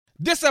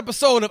This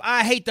episode of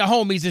I Hate the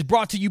Homies is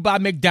brought to you by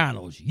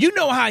McDonald's. You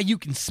know how you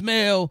can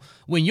smell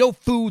when your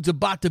food's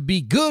about to be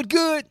good?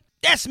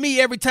 That's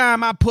me every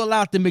time I pull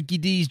out the Mickey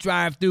D's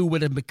drive-thru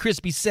with a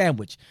McCrispy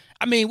sandwich.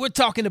 I mean, we're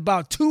talking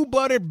about 2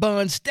 buttered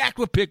buns stacked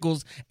with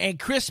pickles and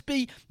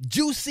crispy,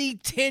 juicy,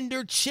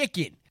 tender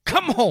chicken.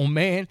 Come on,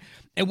 man.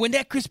 And when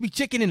that crispy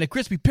chicken and the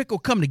crispy pickle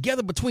come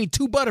together between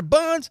 2 buttered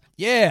buns,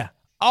 yeah,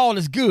 all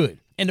is good.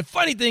 And the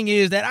funny thing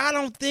is that I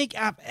don't think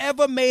I've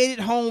ever made it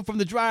home from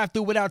the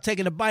drive-thru without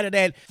taking a bite of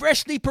that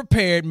freshly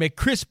prepared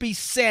McCrispy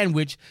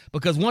sandwich,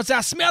 because once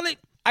I smell it,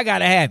 I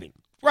gotta have it.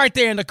 Right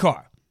there in the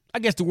car. I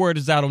guess the word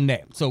is out on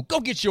that. So go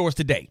get yours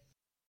today.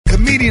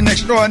 Comedian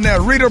extraordinaire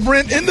Rita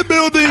Brent in the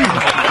building.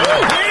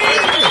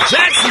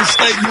 Jackson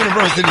State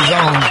University's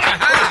own.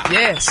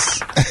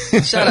 Yes.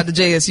 Shout out to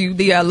JSU,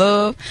 D.I.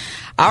 Love.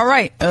 All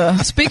right.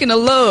 Speaking of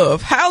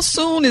love, how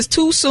soon is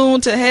too soon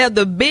to have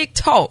the big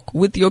talk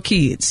with your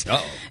kids?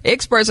 Uh-oh.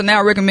 Experts are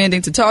now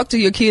recommending to talk to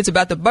your kids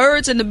about the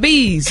birds and the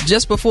bees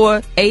just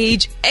before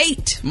age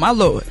 8. My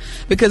Lord.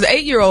 Because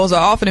 8-year-olds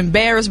are often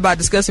embarrassed by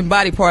discussing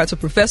body parts, so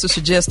professors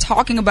suggest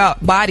talking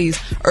about bodies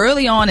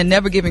early on and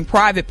never giving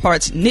private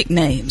parts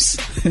nicknames.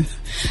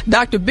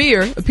 Dr.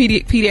 Beer, a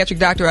pediatric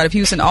doctor out of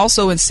Houston,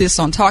 also insists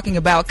on talking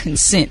about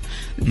consent.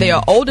 They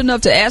are old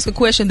enough to ask a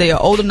question. They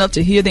are old enough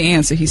to hear the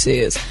answer, he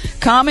says.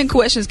 Common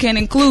questions can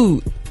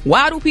include,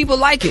 why do people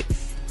like it?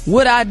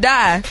 Would I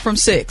die from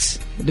sex?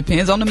 It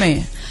depends on the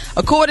man.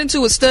 According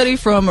to a study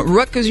from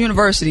Rutgers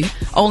University,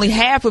 only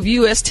half of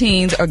U.S.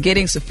 teens are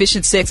getting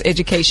sufficient sex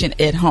education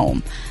at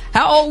home.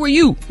 How old were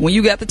you when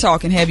you got to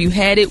talk, and have you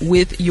had it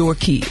with your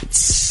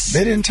kids?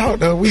 They didn't talk,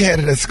 though. We had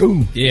it at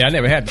school. Yeah, I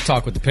never had to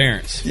talk with the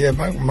parents. Yeah,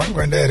 my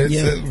granddad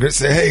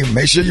said, hey,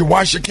 make sure you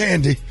wash your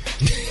candy.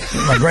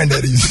 My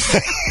granddaddy used to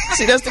say.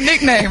 See, that's the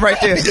nickname right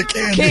there.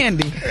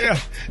 Candy. Yeah.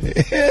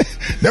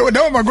 That was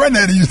what my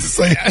granddaddy used to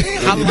say.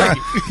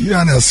 You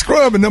down there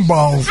scrubbing them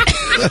balls.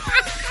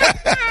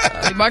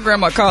 My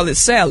grandma called it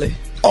Sally.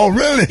 Oh,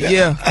 really?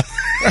 Yeah.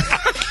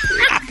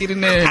 Get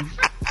in there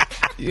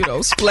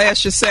and,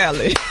 splash your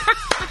Sally.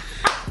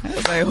 I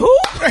was like, who?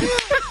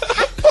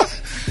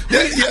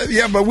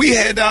 Yeah, but we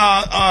had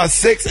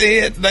sex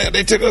ed.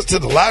 They took us to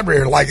the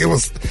library like it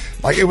was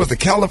the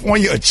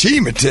California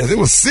Achievement Test. It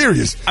was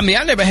serious. I mean,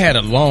 I never had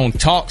a long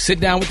talk, sit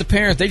down with the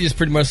parents. They just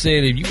pretty much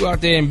said, if you go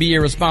out there and be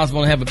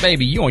irresponsible and have a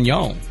baby, you on your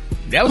own.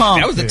 That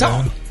was the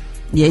talk.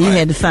 Yeah, you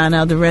had to find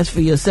out the rest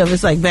for yourself.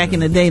 It's like back in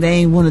the day, they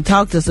ain't want to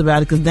talk to us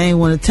about it because they ain't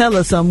want to tell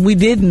us something we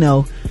didn't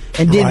know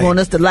and didn't want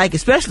us to like,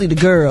 especially the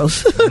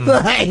girls.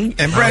 And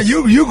Brad,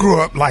 you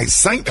grew up like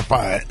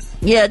sanctified.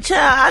 Yeah,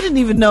 child, I didn't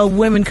even know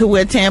women could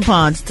wear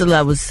tampons till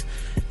I was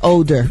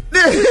older.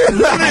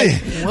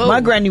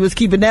 My granny was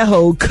keeping that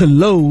hole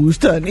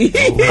closed, honey.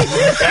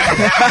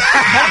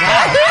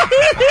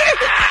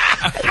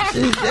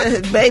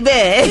 Baby.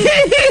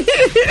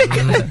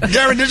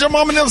 Gary, did your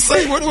mom and them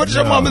say, what did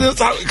your mom and them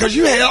talk? Because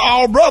you had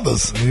all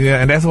brothers.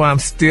 Yeah, and that's why I'm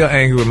still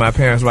angry with my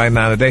parents right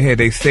now. That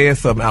they said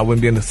something, I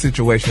wouldn't be in the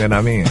situation that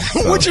I'm in.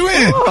 So. What you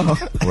in?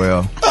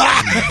 Well.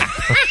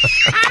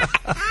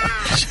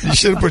 You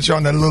should have put you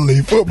on that little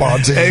league football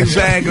team.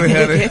 Exactly,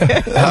 honey.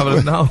 I would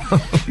have known.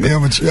 Yeah,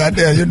 but you out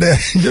there, your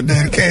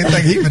dad can't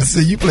think he would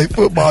see you play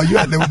football. You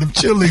out there with them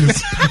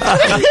cheerleaders.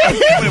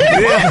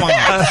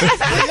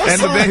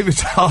 And the baby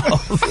dolls.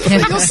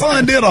 Your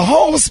son did a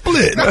whole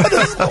split. What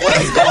is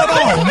going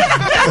on?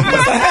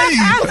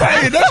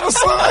 Hey, that's your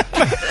son.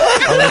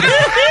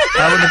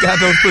 I would have got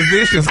those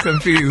positions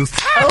confused.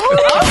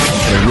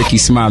 The Rickey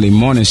Smiley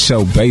morning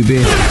show,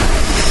 baby.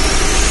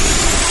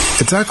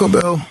 At Taco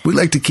Bell, we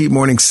like to keep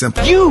mornings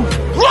simple. You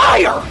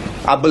liar!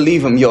 I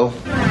believe him, yo.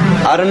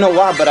 I don't know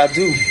why, but I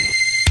do.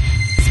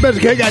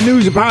 Special K got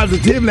news you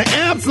positively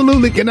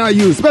absolutely cannot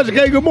use. Special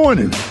K, good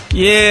morning.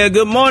 Yeah,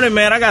 good morning,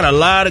 man. I got a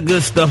lot of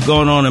good stuff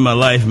going on in my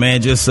life,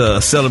 man. Just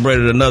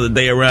celebrated another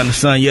day around the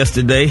sun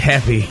yesterday.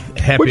 Happy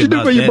What'd you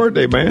do for your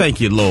birthday, man?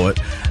 Thank you, Lord.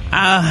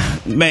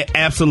 Man,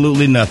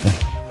 absolutely nothing.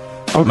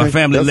 Okay. My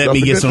family let me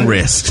get some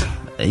rest.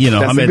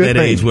 I'm at that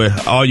age where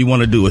all you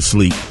want to do is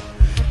sleep.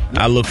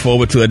 I look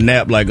forward to a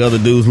nap like other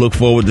dudes look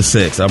forward to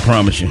sex. I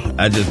promise you.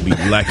 I just be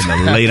liking to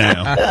lay down.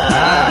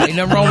 Ain't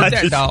nothing wrong with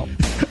that, dog.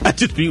 I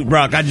just be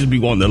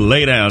wanting to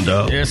lay down,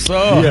 dog. Yes,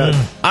 sir.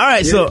 Yeah. All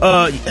right, so,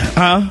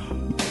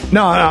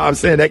 No, I'm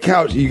saying that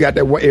couch,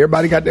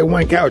 everybody got that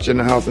one couch in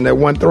the house and that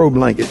one throw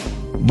blanket.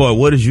 Boy,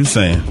 what is you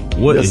saying?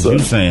 What is you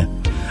saying?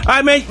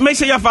 All right, make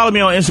sure y'all follow me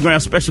on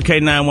Instagram, Special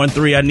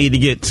K913. I need to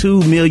get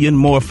 2 million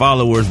more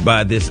followers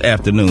by this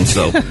afternoon.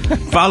 So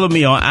follow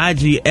me on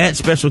IG at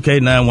Special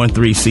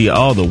K913. See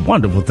all the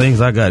wonderful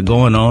things I got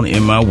going on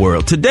in my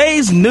world.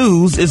 Today's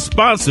news is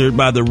sponsored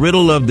by the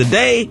riddle of the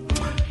day.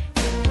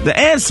 The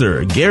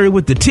answer, Gary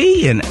with the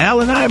T and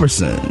Allen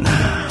Iverson.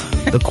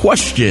 The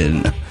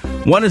question,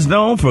 one is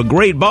known for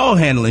great ball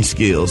handling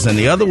skills, and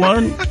the other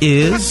one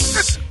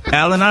is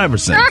Allen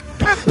Iverson.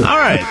 All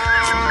right.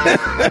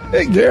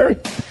 Hey, Gary.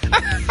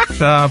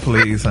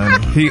 Please,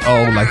 honey. He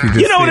old like you just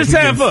You know what it's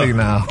time for?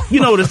 Now. You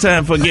know what it's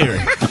time for, Gary.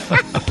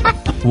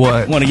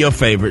 What? One of your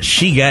favorites.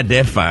 She Got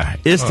That Fire.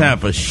 It's time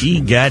for She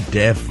Got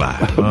That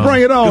Fire.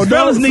 Bring it on.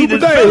 Fellas need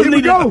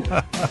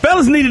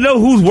to know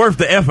who's worth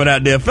the effort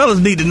out there. Fellas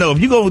need to know if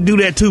you're going to do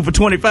that 2 for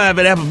 $25 at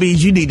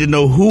Applebee's, you need to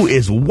know who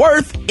is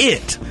worth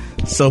it.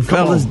 So,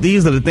 fellas,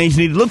 these are the things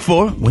you need to look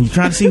for when you're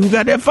trying to see who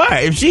got that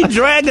fire. If she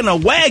dragging a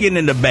wagon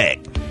in the back,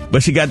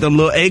 but she got them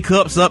little A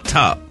cups up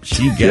top,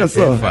 she got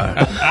that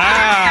fire.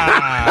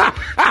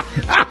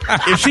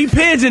 If she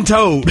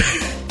pigeon-toed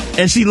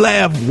and she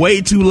laughed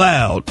way too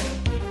loud,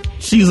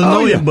 she's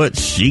annoying, but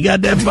she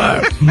got that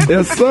fire.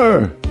 Yes,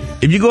 sir.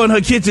 If you go in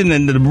her kitchen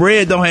and the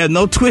bread don't have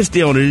no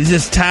twisty on it, it's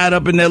just tied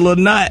up in that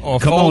little knot.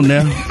 Come on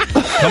now.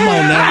 Or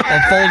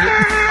fold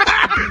it.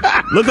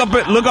 Look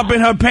up in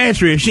her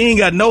pantry. If she ain't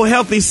got no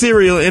healthy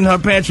cereal in her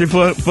pantry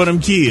for them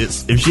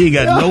kids, if she ain't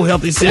got no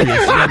healthy cereal,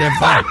 she got that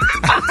fire.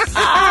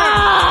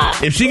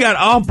 If she got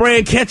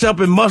off-brand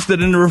ketchup and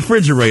mustard in the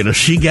refrigerator,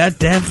 she got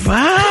that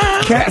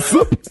fire.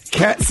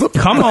 Catsup.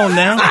 Come on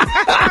now.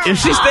 If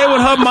she stay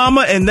with her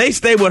mama and they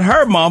stay with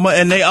her mama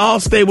and they all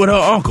stay with her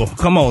uncle,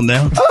 come on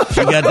now.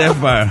 She got that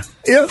fire.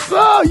 Yes,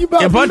 sir. You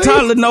about if her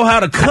toddler know how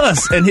to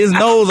cuss and his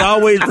nose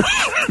always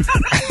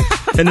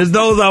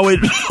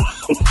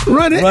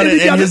running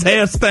and his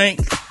hair stink.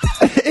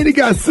 And he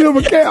got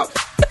silver cap.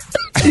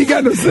 He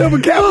got the silver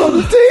cap on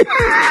the teeth.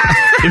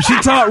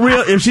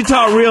 If she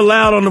talk real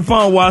loud on the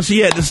phone while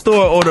she at the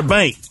store or the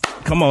bank,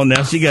 come on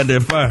now, she got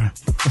that fire.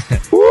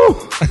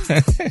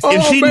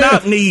 If she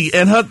knock-kneed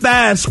and her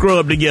thighs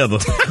scrubbed together,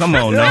 come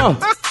on now.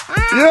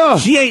 Yeah.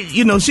 She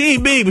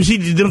ain't big, but she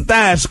just them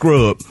thighs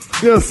scrubbed.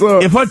 Yes,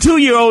 sir. If her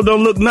 2-year-old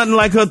don't look nothing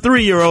like her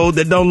 3-year-old,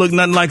 that don't look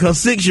nothing like her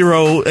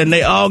 6-year-old, and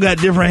they all got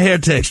different hair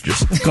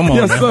textures. Come on,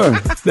 yes, now. Sir.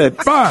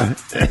 That fire.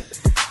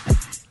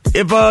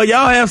 If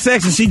y'all have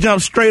sex and she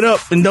jumps straight up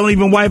and don't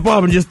even wipe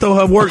off and just throw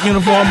her work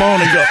uniform on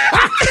and go,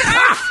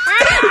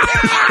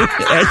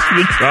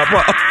 actually drop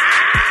off.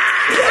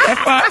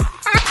 That's fine.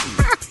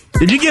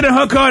 If you get in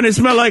her car and it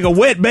smell like a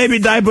wet baby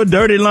diaper,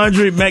 dirty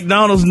laundry,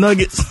 McDonald's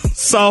nuggets,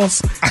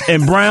 sauce,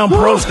 and brown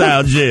pro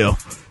style gel.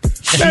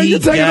 Man, you're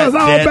taking us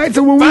all back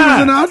to when we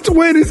was in our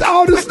 20s.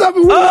 All this stuff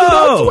when we was in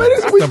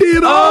our 20s, we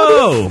did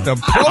all this.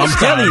 I'm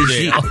telling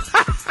you,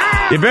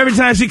 if every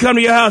time she come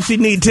to your house, she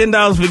need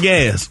 $10 for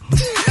gas.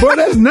 Boy,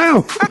 that's now.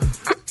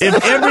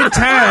 If every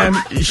time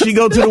she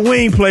go to the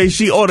wing place,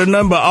 she order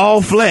nothing but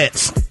all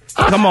flats.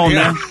 Come on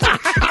now.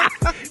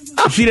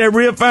 She that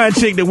real fine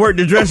chick that worked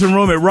the dressing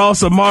room at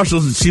Ross or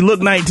Marshall's. She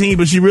look 19,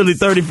 but she really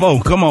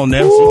 34. Come on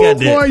now. She got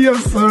that. Boy,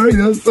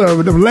 yes, sir.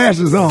 With them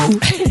lashes on.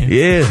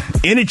 Yeah.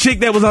 Any chick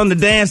that was on the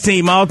dance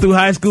team all through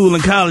high school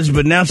and college,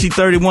 but now she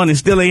 31 and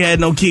still ain't had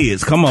no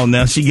kids. Come on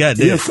now. She got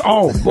that. Yes,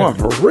 boy,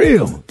 for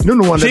real. You're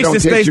the one that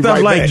don't text you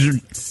right back.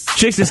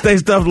 Chicks that say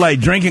stuff like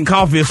drinking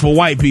coffee is for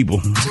white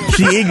people.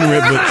 She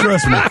ignorant, but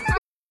trust me.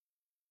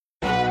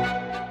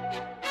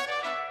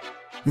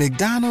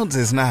 McDonald's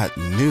is not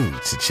new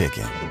to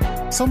chicken.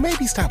 So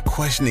maybe stop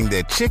questioning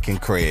their chicken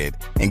cred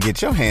and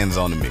get your hands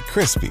on the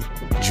McCrispy.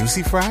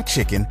 Juicy fried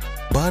chicken,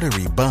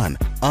 buttery bun,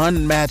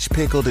 unmatched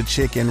pickle to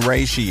chicken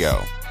ratio.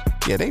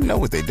 Yeah, they know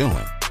what they're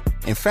doing.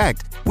 In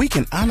fact, we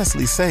can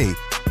honestly say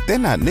they're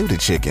not new to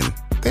chicken.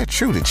 They're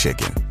true to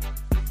chicken.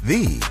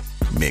 The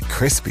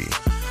McCrispy.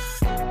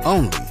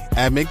 Only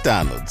at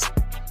McDonald's.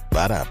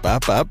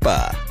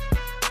 Ba-da-ba-ba-ba.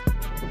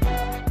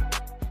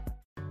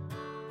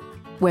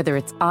 Whether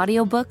it's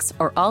audiobooks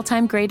or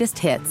all-time greatest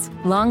hits,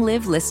 long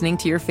live listening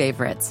to your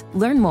favorites.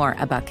 Learn more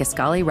about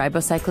Kisqali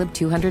Ribociclib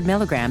 200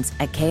 milligrams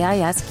at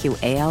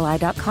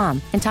KISQALI.com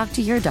and talk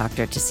to your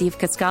doctor to see if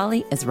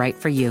Kisqali is right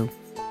for you.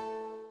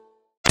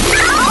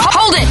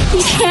 Hold it!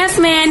 He's half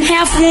man,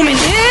 half woman.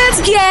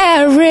 It's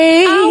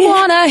Gary. I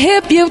wanna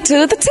hip you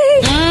to the T.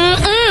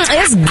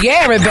 It's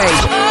Gary, baby.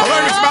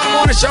 Hello, it's about the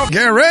morning show,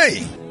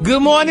 Gary.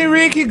 Good morning,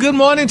 Ricky. Good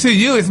morning to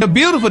you. It's a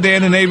beautiful day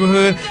in the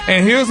neighborhood,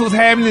 and here's what's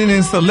happening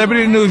in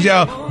celebrity news,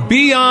 y'all.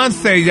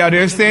 Beyonce, y'all,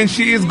 they're saying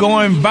she is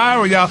going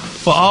viral, y'all,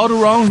 for all the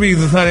wrong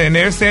reasons, honey, and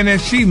they're saying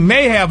that she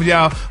may have,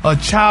 y'all, a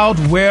child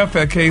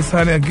welfare case,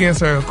 honey,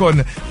 against her,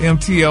 according to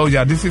MTO,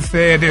 y'all. This is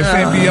sad. They're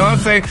saying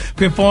Beyonce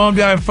performed,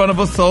 y'all, in front of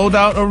a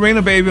sold-out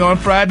arena, baby, on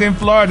Friday in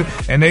Florida,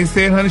 and they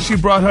said, honey, she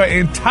brought her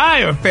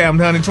entire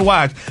family, honey, to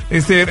watch. They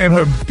said, and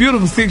her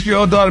beautiful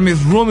 6-year-old daughter,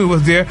 Miss Rumi,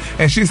 was there,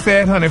 and she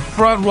sat, honey,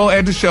 front row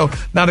at the show.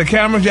 Now, the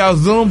cameras, y'all,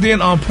 zoomed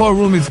in on poor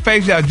Rumi's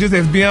face, y'all, just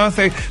as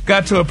Beyonce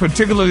got to a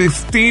particularly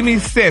steamy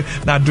set.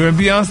 Now, during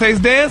Beyonce's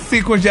dance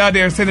sequence, y'all,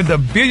 they're saying that the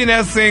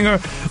billionaire singer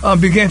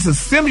began to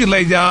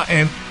simulate, y'all,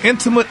 an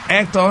intimate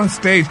act on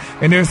stage.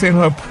 And they're saying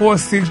her poor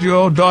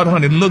 6-year-old daughter,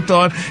 honey, looked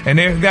on, and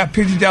they got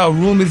pictures, y'all,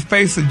 Rumi's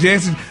face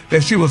suggested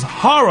that she was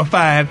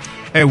horrified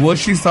at what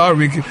she saw,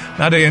 Ricky.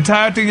 Now, the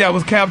entire thing, y'all,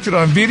 was captured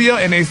on video,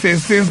 and they said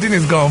since then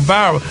it's gone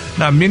viral.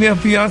 Now, many of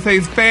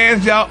Beyonce's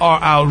fans, y'all, are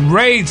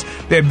outraged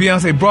that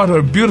Beyonce brought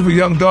her beautiful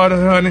young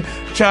daughter, honey,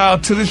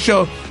 child to the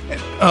show,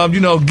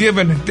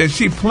 given that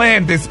she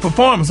planned this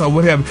performance or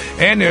whatever.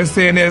 And they're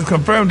saying that it's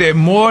confirmed that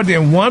more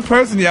than one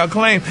person, y'all,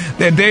 claimed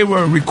that they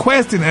were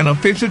requesting an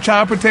official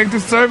child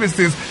protective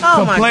services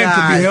complaint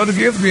to be held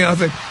against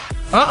Beyonce.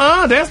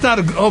 That's not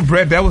a. Oh,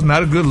 Brett, that was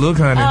not a good look,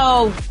 honey.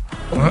 Oh.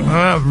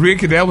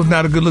 Ricky, that was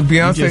not a good look.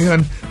 Beyonce,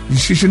 honey,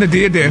 she shouldn't have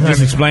did that.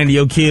 Just explain to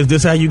your kids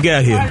this how you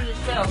got here.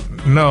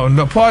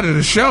 No, part of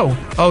the show.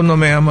 Oh, no,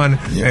 ma'am, honey.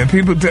 Yeah. And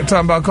people talking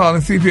about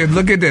calling CPS.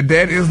 Look at that.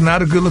 That is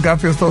not a good look. I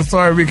feel so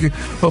sorry, Ricky,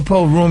 for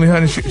poor Rumi,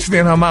 honey. She's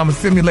and her mama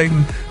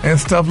simulating and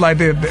stuff like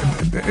that.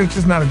 It's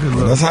just not a good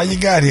look. That's how you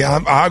got here.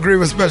 I agree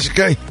with Special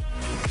K.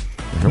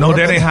 No,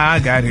 that ain't how I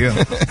got here.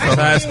 That's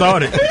how it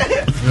started.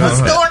 That's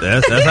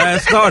how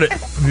it started.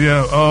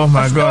 Yeah, oh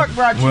my God.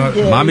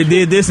 Well, Mommy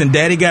did this and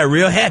Daddy got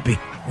real happy.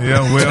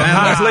 Yeah, well.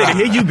 9 months later,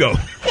 here you go.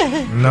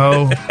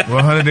 No.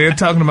 Well, honey, they're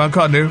talking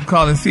about they're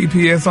calling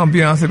CPS on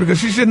Beyonce because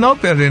she should know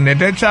better than that.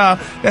 That child,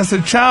 that's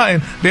a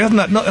child, and there's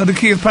not no other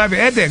kids probably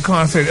at that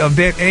concert of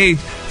that age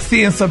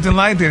seeing something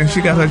like that, and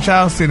she got her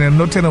child sitting there,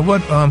 no telling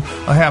what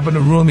happened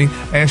to Rumi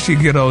as she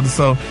get older.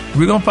 So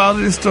we're gonna follow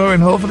this story,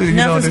 and hopefully,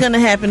 nothing's gonna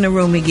happen to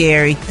Rumi,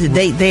 Gary.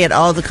 They at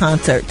all the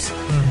concerts.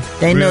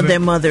 They know their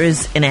mother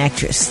is an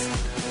actress.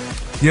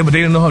 Yeah, but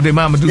they don't know how their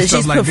mama do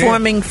stuff like that. She's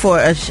performing for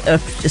it's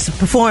a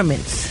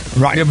performance.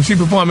 Right. Yeah, but she's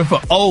performing for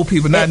old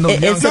people, not no young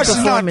people. It's a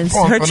performance.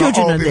 Her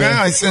children are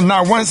there. And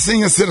not one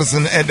senior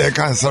citizen at that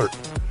concert.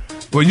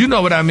 Well, you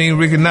know what I mean,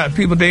 Ricky. Not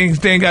people. They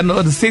ain't got no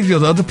other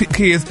 6-year-olds. Other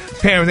kids,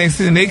 parents ain't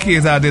sending their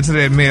kids out there to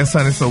that mess,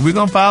 honey. So we're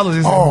gonna follow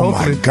this. Oh and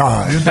hopefully my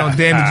God! This don't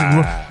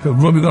damage it.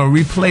 Ruby gonna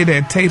replay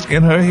that tape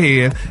in her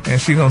head,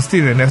 and she gonna see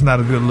it, and that's not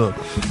a good look.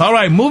 All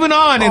right, moving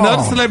on. In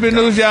other celebrity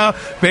news, y'all,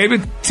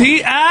 baby,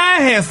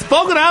 T.I. has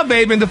spoken out,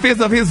 baby, in defense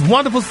of his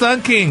wonderful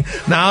son, King.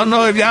 Now I don't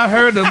know if y'all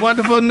heard the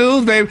wonderful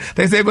news, baby.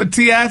 They say, but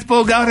T.I.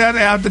 spoke out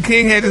after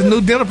King had his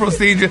new dental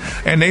procedure,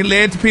 and they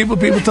led to people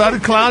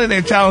started clowning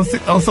that child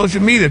on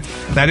social media.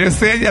 Now they're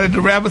saying that the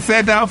rapper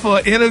sat down for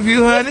an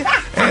interview, honey,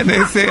 and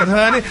they said,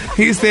 honey,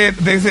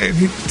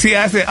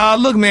 T.I. said, oh,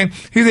 look, man,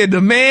 he said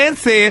the man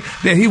said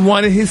that he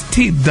wanted his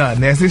teeth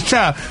done. That's his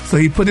child. So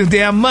he put his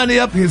damn money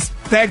up,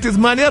 stacked his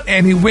money up,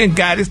 and he went and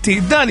got his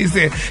teeth done. He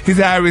said,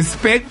 I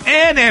respect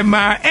and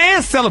admire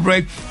and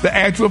celebrate the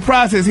actual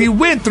process he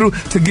went through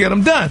to get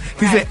them done.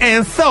 He said,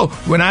 and so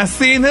when I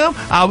seen him,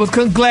 I was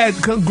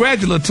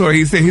congratulatory.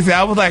 He said,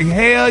 I was like,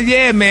 hell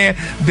yeah, man,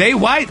 they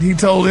white, he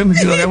told him.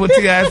 That's what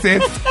T.I.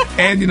 said.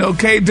 And,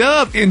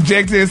 K-Dub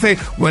injected and said,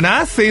 when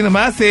I seen him,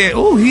 I said,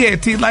 ooh, he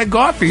had teeth like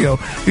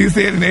Garfield. He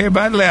said, and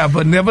everybody laughed.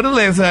 But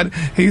nevertheless, honey,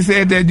 he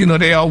said that,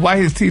 they all white,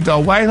 his teeth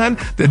are white, honey.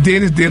 The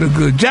dentist did a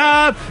good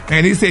job.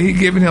 And he said he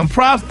giving him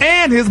props.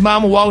 And his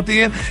mama walked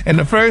in, and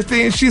the first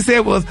thing she said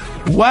was,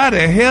 why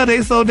the hell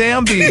they so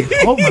damn big?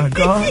 Oh, my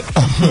God.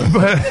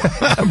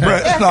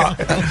 Brett, no.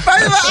 First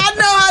of all, I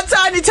know how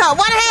tiny talk.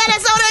 Why the hell they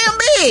so damn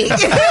big?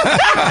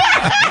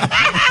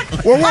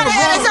 Why the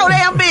hell they so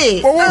damn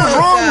big? Well, what was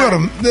wrong with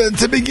him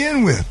to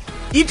begin with?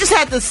 You just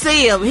have to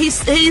see him. He's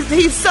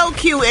so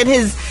cute, and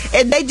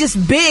they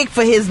just big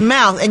for his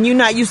mouth, and you're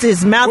not used to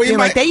his mouth being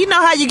like that. You know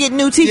how you get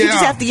new teeth? Yeah. You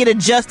just have to get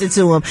adjusted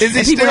to them. Is he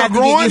and people still have to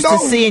growing, get used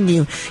to seeing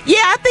you.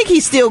 Yeah, I think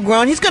he's still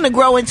growing. He's going to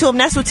grow into him.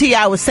 That's what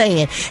T.I. was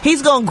saying.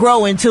 He's going to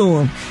grow into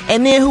him.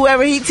 And then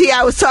whoever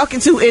T.I. was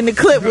talking to in the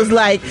clip was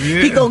like,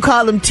 he going to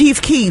call him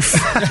Teeth Keef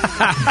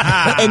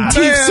and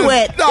Teeth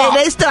Sweat. No. And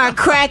they start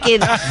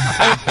cracking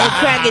and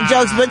cracking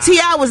jokes. But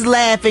T.I. was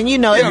laughing.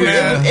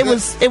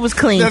 It was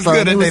clean. That's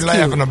good that they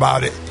laughing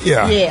about it.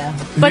 Yeah.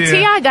 But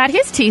T.I. got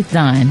his teeth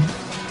done.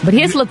 But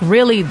his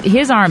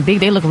aren't big.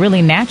 They look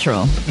really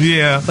natural.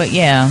 Yeah. But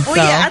yeah.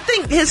 Well, I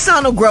think his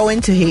son will grow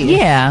into his.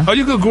 Yeah. Oh,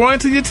 you could grow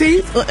into your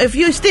teeth? Well, if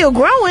you're still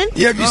growing.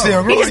 Yeah, if you're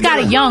still growing. He just got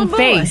a young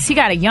face. He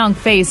got a young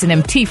face, and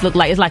them teeth look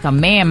like it's like a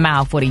man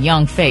mouth with a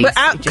young face.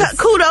 But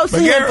kudos to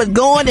him for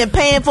going and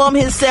paying for him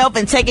himself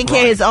and taking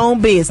care of his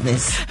own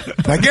business.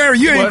 Now, Gary,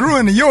 you ain't grew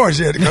into yours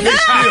yet. Because they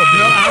still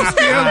big. I'm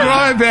still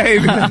growing,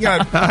 baby. You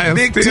got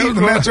big teeth to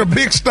match your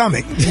big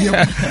stomach.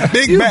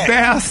 Big you back.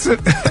 Bastard.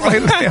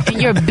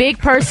 And your big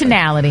personality.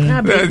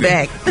 Big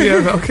back.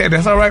 Yeah, okay,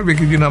 that's all right,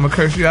 Ricky. I'm going to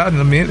curse you out in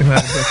a minute,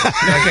 honey.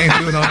 I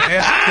can't do it on air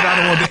because I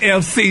don't want the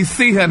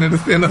FCC, honey, to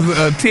send us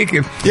a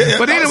ticket. Yeah,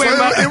 but anyway,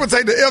 it would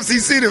take the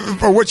FCC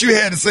for what you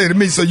had to say to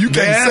me, so you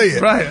can't say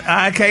it. Right,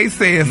 I can't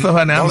say it, so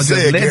honey, I'm going to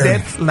just let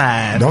that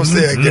slide. Don't say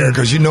it, Gary,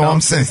 because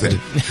I'm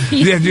sensitive.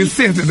 Yeah, you're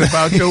sensitive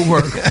about your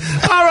work.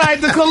 All right,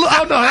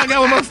 I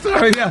got one more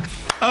story. Yeah.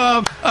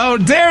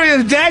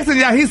 Darius Jackson,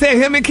 y'all, he said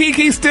him and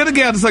Keke still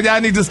together, so y'all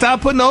need to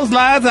stop putting those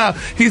lies out.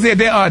 He said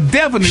they are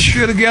definitely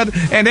still together,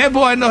 and that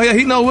boy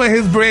he know where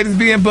his bread is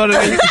being buttered.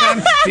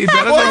 He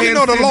better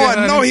the Lord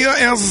know he'll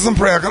answer some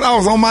prayer, because I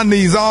was on my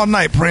knees all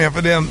night praying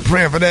for them,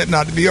 praying for that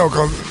not to be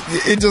over,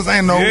 because it just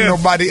ain't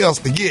nobody else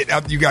to get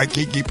after you got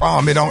Keke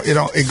Palm.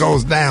 It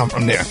goes down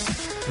from there.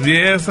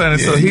 Yes, honey.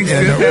 So he's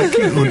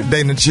still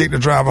dating a chick to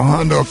drive a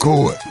Honda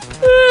Accord.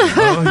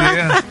 Oh,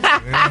 yeah.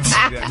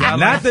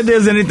 Not that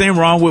there's anything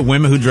wrong with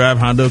women who drive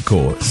Honda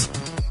Accords.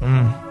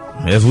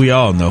 As we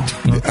all know.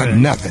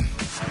 Nothing.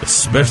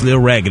 especially a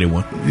raggedy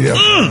one.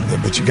 Yeah,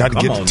 but you got to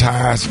get the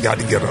tires. You got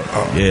to get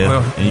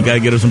and you got to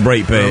get her some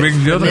brake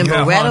pads. Get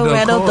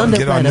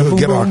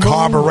our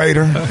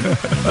carburetor.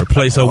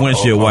 Replace her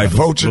windshield wiper.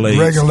 Voltage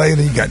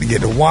regulator. You got to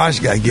get it washed.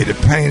 You got to get it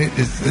painted.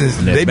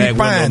 They be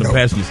fine though.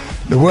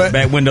 The what?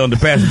 Back window on the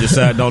passenger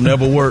side don't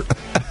never work.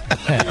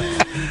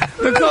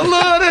 The color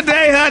of the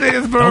day, honey,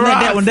 is peroxide. Don't let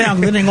that one down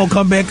because it ain't going to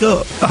come back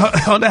up.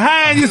 On the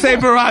high end, you say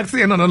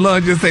peroxide, and on the low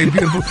end, you say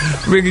beautiful.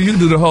 Ricky, you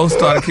do the whole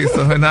starter kit.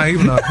 So now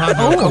even on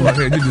come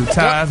here, you do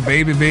tires,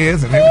 baby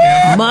beds, and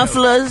everything.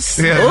 Mufflers.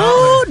 Yeah,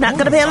 ooh, not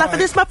going to pay a lot for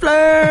this muffler.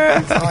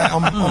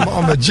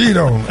 I'm a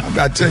Gito. I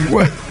got to tell you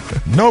what.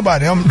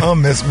 Nobody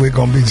I'm messing with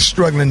gonna be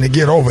struggling to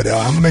get over there.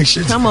 I'm gonna make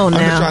sure. Come on now.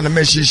 I'm trying to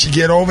make sure she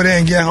get over there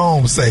and get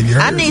home safe. You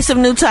heard? I need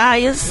some new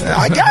tires.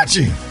 I got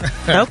you.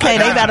 Okay,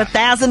 they about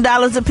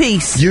 $1,000 a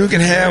piece. You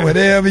can have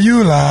whatever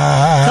you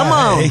like. Come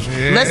on,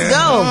 let's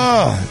go.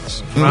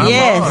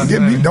 Yes, you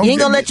ain't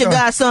gonna let your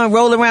godson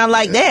roll around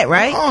like that,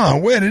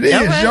 right? What it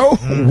is, yo?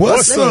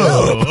 What's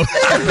up?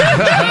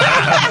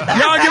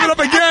 Y'all give it up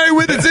again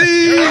with the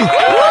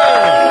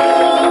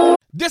team.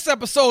 This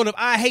episode of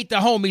I Hate the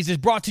Homies is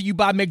brought to you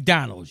by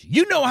McDonald's.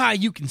 You know how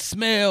you can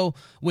smell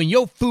when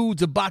your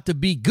food's about to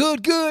be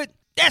good?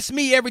 That's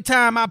me every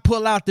time I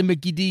pull out the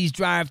Mickey D's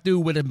drive-thru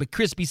with a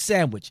McCrispy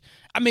sandwich.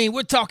 I mean,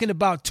 we're talking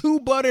about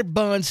 2 buttered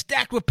buns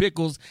stacked with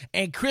pickles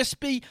and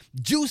crispy,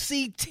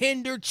 juicy,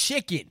 tender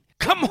chicken.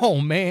 Come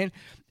on, man.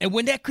 And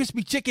when that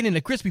crispy chicken and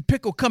the crispy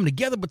pickle come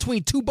together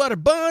between 2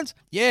 buttered buns,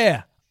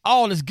 yeah,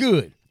 all is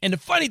good. And the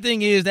funny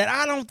thing is that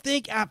I don't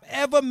think I've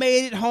ever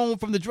made it home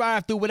from the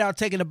drive-thru without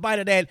taking a bite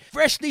of that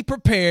freshly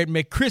prepared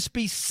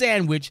McCrispy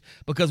sandwich,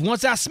 because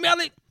once I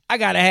smell it, I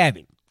gotta have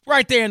it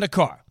right there in the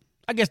car.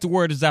 I guess the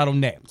word is out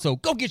on that. So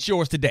go get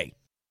yours today.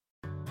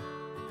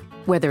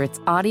 Whether it's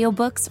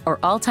audiobooks or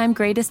all-time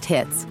greatest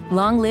hits,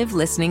 long live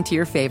listening to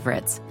your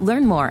favorites.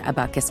 Learn more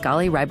about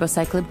Kisqali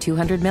Ribociclib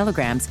 200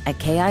 milligrams at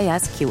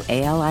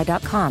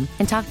KISQALI.com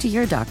and talk to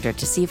your doctor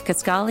to see if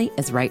Kisqali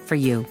is right for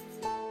you.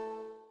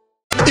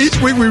 Each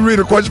week we read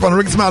a question from the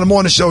Rickey Smiley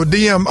Morning Show.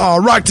 DM,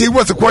 Rock T,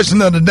 what's the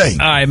question of the day?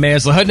 All right, man.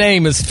 So her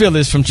name is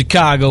Phyllis from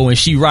Chicago, and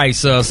she writes,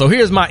 so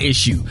here's my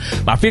issue.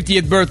 My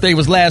 50th birthday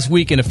was last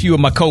week, and a few of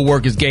my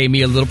coworkers gave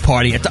me a little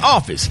party at the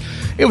office.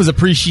 It was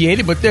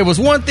appreciated, but there was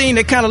one thing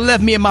that kind of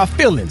left me in my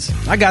feelings.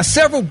 I got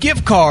several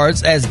gift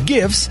cards as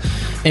gifts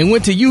and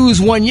went to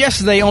use one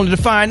yesterday only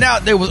to find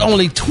out there was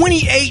only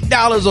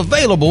 $28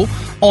 available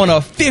on a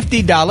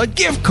 $50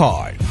 gift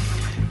card.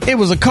 It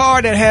was a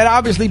card that had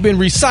obviously been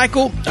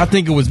recycled. I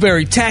think it was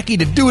very tacky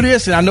to do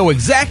this, and I know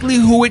exactly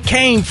who it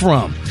came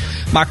from.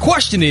 My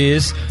question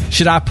is,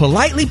 should I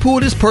politely pull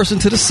this person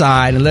to the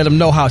side and let them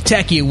know how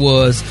tacky it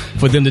was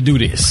for them to do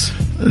this?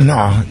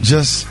 No,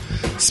 just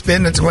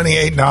spend the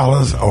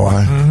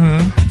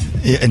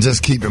 $28 and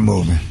just keep it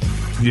moving.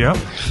 Yep.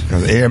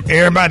 Because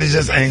everybody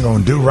just ain't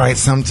going to do right.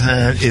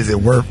 Sometimes is it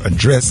worth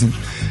addressing?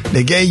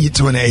 They gave you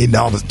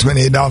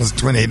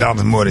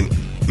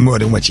 $28 more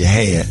than what you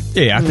had.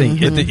 Yeah, I think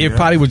it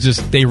probably was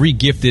just they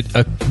re-gifted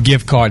a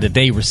gift card that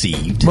they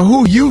received. But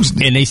who used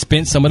it? And they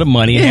spent some of the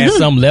money and had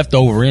some left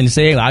over and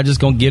said, I'm just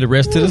going to get the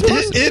rest to this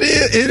person.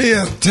 It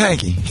is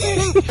tacky.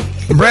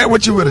 Brad,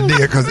 what you would have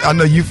did? Because I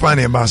know you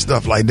funny about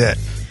stuff like that.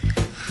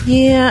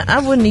 Yeah, I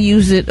wouldn't have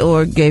used it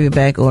or gave it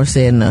back or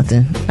said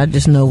nothing. I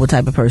just know what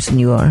type of person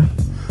you are.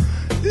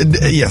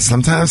 Yeah,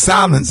 sometimes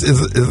silence is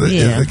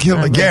a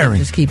killer, Gary.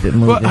 Just keep it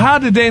moving. But how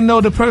did they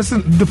know the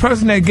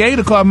person that gave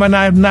the card might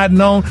not have not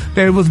known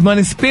that it was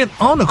money spent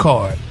on the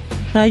card?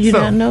 How you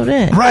not know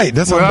that? Right.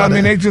 That's what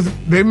they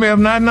may have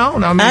not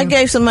known. I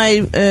gave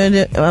somebody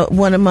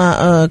one of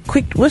my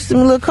what's them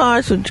little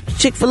cards for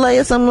Chick-fil-A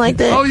or something like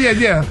that. Oh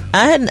yeah.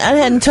 I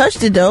hadn't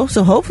touched it though,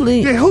 so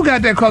hopefully. Yeah, who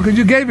got that card? Because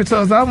you gave it to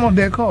us. I want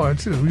that card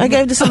too. I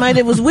gave it to somebody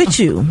that was with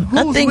you.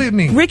 Who was with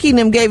me? Ricky and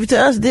them gave it to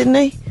us, didn't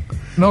they?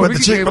 No, the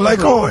Chick-fil-A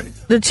card.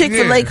 The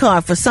Chick-fil-A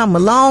card for a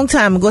long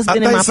time ago. It's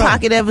been in my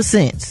pocket ever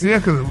since. Yeah,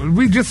 because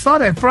we just saw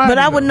that Friday. But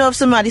I wouldn't know if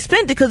somebody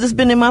spent it because it's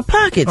been in my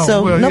pocket.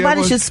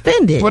 Nobody should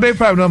spend it. Well, they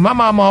probably know. My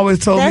mom always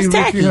told me,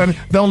 Ricky, honey,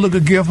 don't look a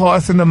gift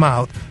horse in the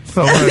mouth.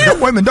 So,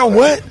 women don't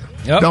what?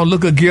 Yep. Don't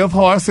look a gift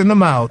horse in the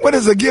mouth. What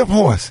is a gift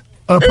horse?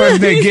 A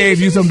person that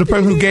gave you something, the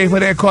person who gave her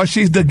that card,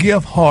 she's the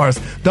gift horse.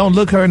 Don't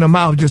look her in the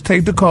mouth. Just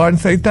take the card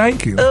and say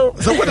thank you.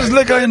 So what does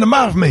lick her in the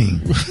mouth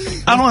mean?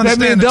 I don't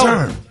understand the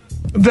term.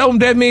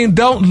 That mean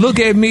don't look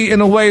at me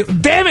in a way.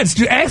 Damn it!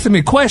 You're asking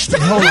me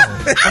questions. Hold on.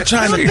 I'm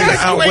trying to figure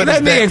out what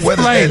is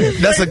that.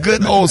 That's a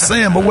good old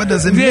saying, but what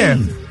does it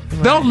mean?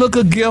 Don't look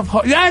a gift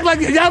horse. Y'all act like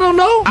y'all don't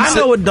know. I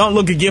know what don't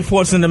look a gift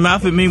horse in the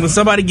mouth. It means when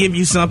somebody give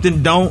you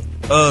something, don't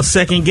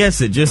second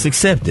guess it. Just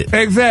accept it.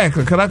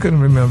 Exactly, because I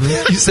couldn't remember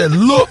it. You said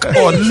look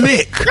or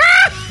lick.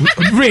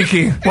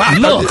 Ricky,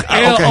 look. L-O-O-K.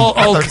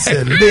 I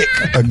said lick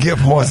a gift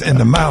horse in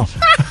the mouth.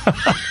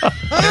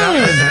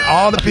 and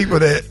all the people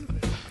that.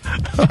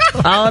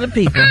 All the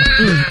people.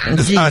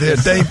 Just out here,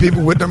 dang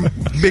people with them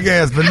big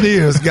ass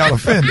veneers got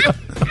offended.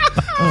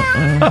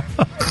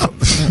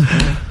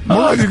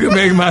 Oh, you can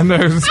make my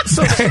nerves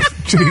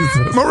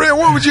Jesus. Maria,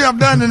 what would you have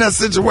done in that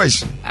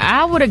situation?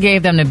 I would have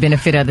gave them the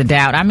benefit of the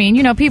doubt. I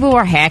mean, people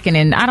were hacking,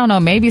 and I don't know,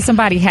 maybe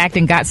somebody hacked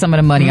and got some of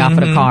the money off of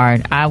the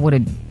card. I would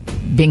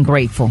have been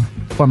grateful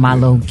for my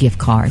little gift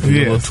card.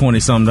 Yeah,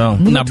 20-something dollars.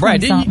 Now,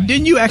 Brad,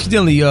 didn't you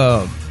accidentally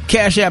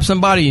Cash App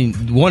somebody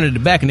and wanted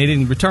it back and they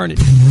didn't return it?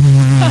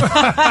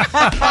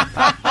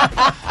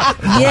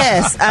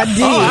 Yes, I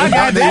did. I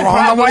got that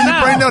wrong. Why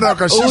you bring that up?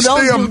 Because she's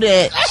don't still, do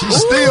that. She's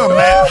still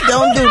mad.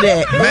 Don't do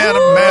that. Mad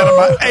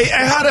about. Hey,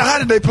 how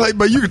did they play?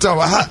 But you can talk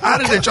about how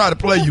did they try to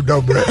play you,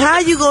 though, Brad? How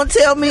you gonna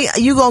tell me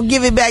you gonna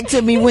give it back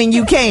to me when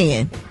you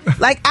can?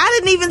 Like, I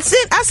didn't even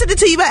I sent it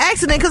to you by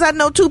accident because I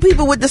know two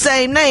people with the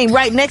same name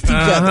right next to each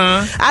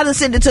other. I done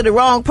sent it to the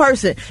wrong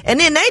person, and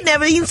then they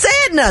never even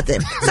said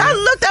nothing. So I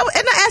looked up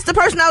and I asked the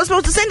person I was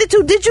supposed to send it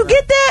to, "Did you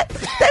get that?"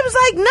 They was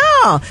like,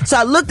 "No." So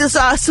I looked and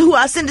saw who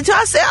I sent it to.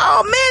 I said,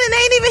 "Oh man," and they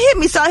ain't even hit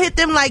me. So I hit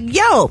them like,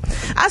 "Yo,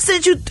 I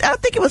sent you. I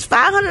think it was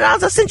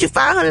 $500. I sent you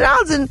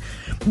 $500, and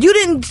you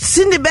didn't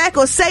send it back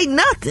or say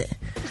nothing."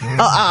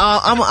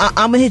 I'm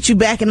gonna hit you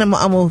back and I'm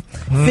gonna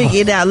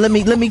figure it out. Let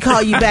me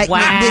call you back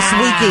this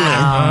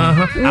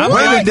weekend.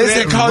 Wait a minute, they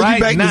said call you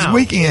back this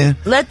weekend.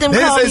 Let them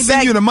call me back. They said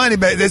send you the money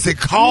back. They said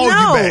call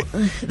you back.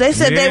 They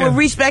said they would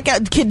reach back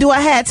out. Do I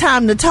have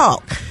time to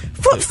talk?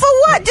 For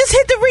what? Just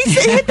hit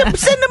the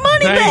send the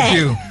money back. Thank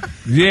you.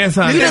 Yes,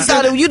 honey. You just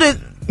thought you did.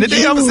 Did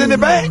they ever send it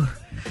back?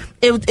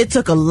 It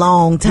took a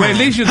long time. Well, at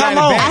least you got it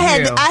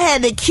back. I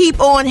had to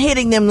keep on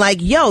hitting them like,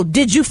 yo,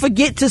 did you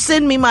forget to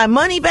send me my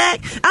money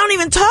back? I don't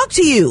even talk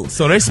to you.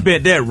 So they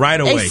spent that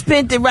right away. They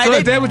spent it right away. So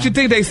is that what you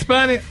think they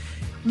spent it?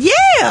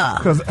 Yeah.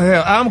 Because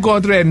I'm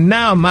going through that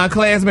now. My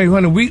classmates,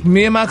 honey,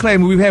 me and my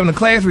classmates, we were having a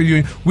class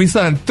reunion. We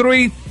sent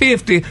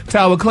 $350 to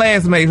our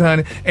classmates,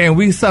 honey, and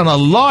we sent a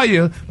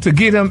lawyer to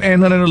get him.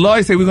 And honey, the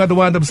lawyer said we're going to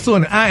wind up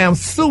suing him. I am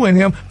suing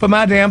him for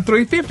my damn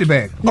 $350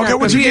 back. Okay,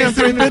 what you getting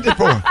 $350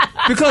 for?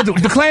 Because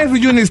the class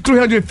reunion is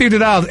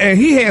 $350, and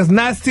he has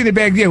not sent it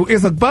back yet.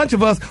 It's a bunch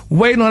of us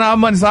waiting on our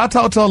money. So I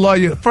talked to a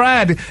lawyer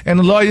Friday, and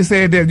the lawyer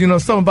said that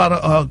something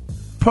about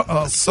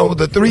so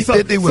the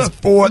 $350 was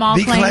for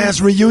the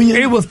class reunion?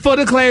 It was for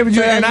the class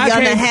reunion. And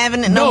y'all not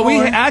having it no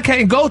more? I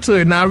can't go to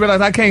it now. I realize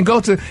I can't go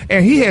to it.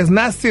 And he has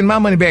not sent my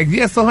money back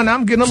yet. So, honey,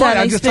 I'm getting a lawyer.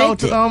 I just talked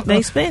to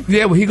they spent it.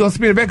 Yeah, well, he going to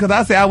spend it back because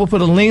I said I will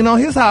put a lien on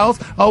his house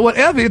or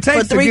whatever it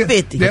takes for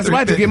 $350. That's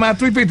right, to get my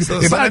 $350. So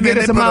if I get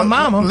it to my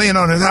mama. Lien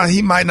on his house,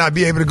 he might not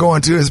be able to go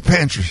into his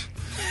pantry.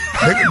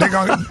 They're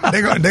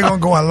gonna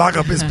go and lock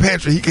up his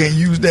pantry. He can't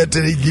use that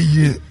till he give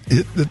you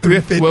the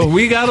 $350. Well,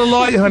 we got a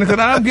lawyer, honey, because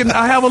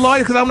I have a lawyer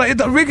because I'm like,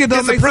 Ricky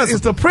doesn't make sense.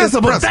 It's the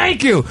principle.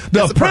 Thank you.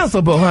 The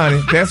principle,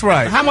 honey. That's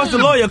right. How much the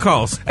lawyer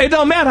cost? It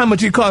don't matter how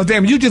much it costs.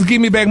 Damn, you just give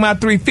me back my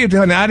 $350,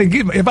 honey. I didn't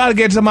give. If I'd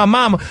get it to my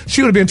mama,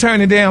 she would have been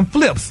turning down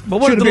flips.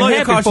 But what if the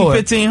lawyer cost you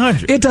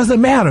 $1,500? It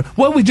doesn't matter.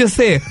 What we just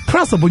said,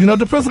 principle. You know what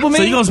the principle means?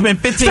 So you're gonna spend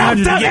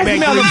 $1,500 to get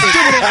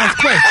back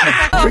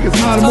 $350? Rickey's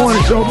Smiley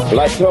Morning Show.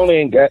 Like Tony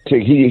ain't got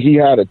he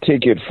had a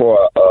ticket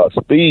for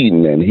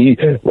speeding, and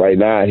right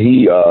now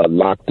he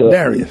locked up.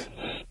 Darius.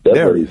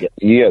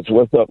 Yes,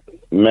 what's up,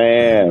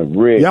 man?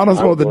 Rick, y'all not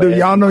supposed to do.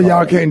 Y'all know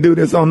y'all can't do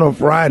this on no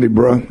Friday,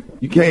 bro.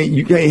 You can't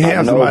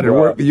have somebody to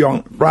work for you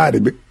on Friday.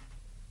 But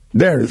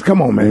Darius,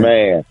 come on,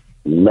 man.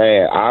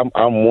 Man, I'm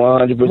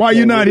 100%. Why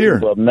you not here?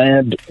 But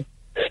man,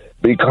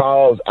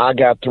 because I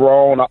got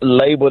thrown.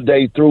 Labor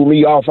Day threw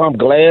me off. I'm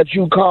glad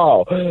you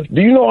called.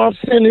 Do you know I'm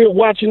sitting here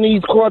watching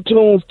these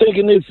cartoons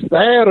thinking it's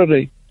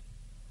Saturday?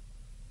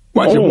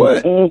 Watching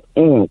what?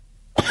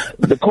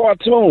 The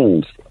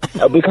cartoons.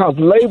 Because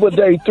Labor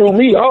Day threw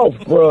me off,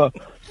 bro.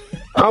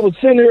 I was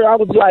sitting here, I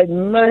was like,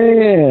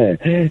 man.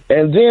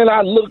 And then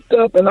I looked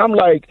up and I'm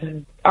like,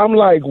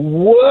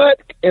 what?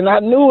 And I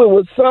knew it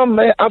was something,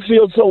 man. I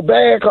feel so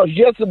bad because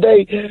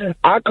yesterday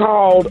I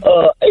called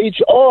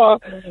HR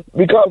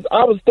because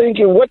I was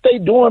thinking what they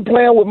doing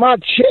playing with my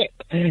check.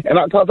 And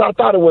because I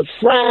thought it was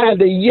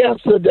Friday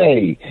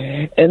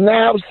yesterday. And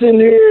now I'm sitting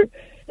here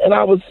and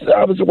I was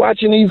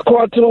watching these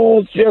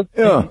cartoons, just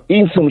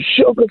eating some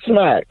sugar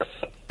smacks.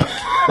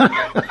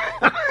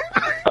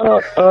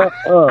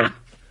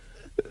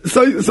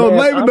 So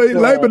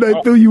Labor Day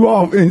threw you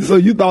off, and so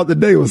you thought the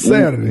day was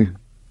Saturday.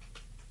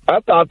 I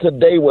thought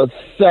today was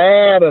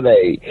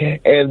Saturday,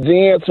 and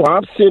then so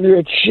I'm sitting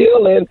here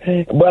chilling.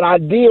 But I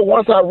did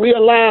once I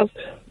realized,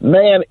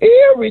 man,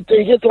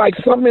 everything it's like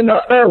something in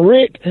the air,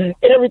 Rick.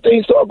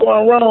 Everything started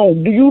going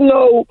wrong. Do you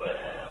know?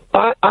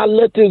 I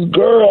let this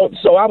girl.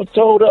 So I was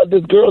told her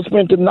this girl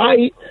spent the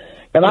night.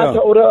 And I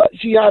told her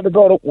she had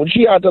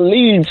to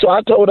leave. So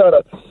I told her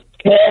to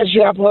cash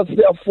up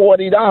herself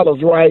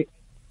 $40, right?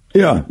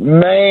 Yeah.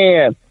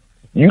 Man,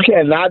 you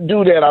cannot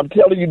do that. I'm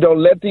telling you,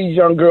 don't let these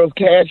young girls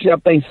cash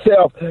up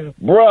themselves,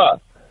 bruh.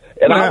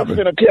 And I was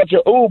going to catch an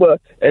Uber,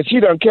 and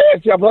she done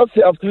cash up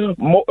herself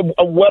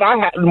what I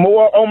had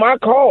more on my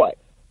card.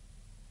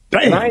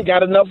 Damn. And I ain't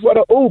got enough for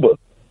the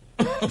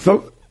Uber.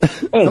 So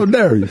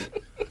Darius,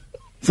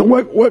 so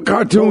what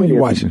cartoon you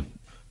watching?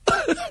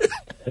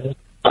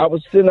 I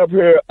was sitting up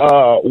here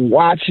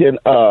watching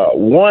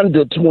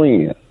Wonder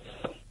Twins.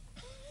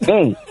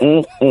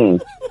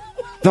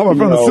 Talking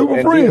from the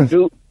Super Friends.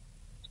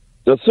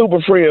 The Super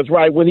Friends,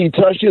 right? When he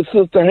touched his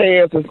sister's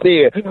hands and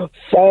said,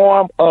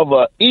 "Form of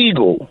an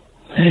eagle."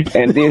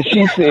 And then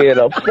she said,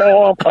 "A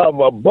form of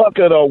a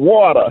bucket of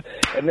water."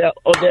 And that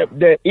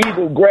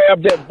eagle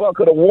grabbed that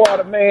bucket of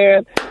water,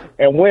 man,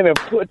 and went and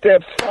put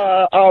that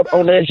fire out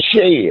on that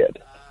shed.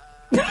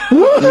 Man,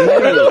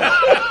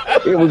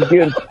 it was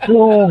getting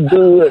too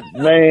good,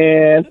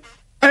 man.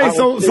 Hey,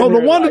 so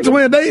the Wonder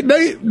Twins,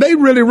 they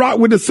really rock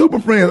with the Super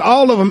Friends.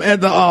 All of them at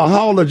the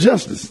Hall of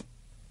Justice.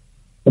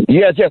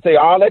 Yes, they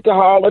all at the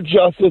Hall of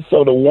Justice.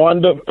 So the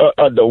Wonder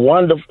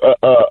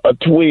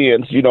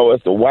Twins, you know,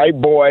 it's the white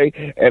boy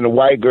and the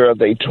white girl.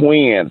 They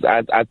twins.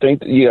 I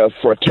think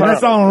for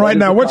that's on right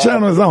now. What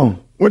channel is on?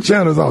 What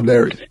channel is on,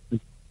 Darius?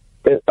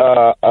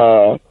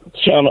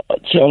 Channel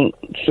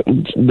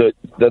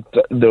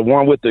the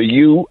one with the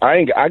U.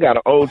 I got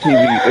an old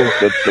TV.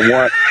 It's the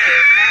one.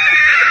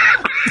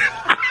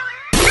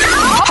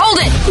 Hold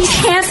it!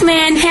 Half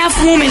man,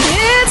 half woman.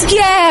 It's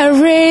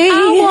Gary.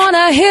 I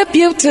wanna hip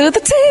you to the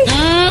T.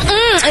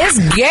 It's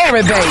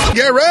Gary, baby.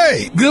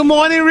 Gary. Good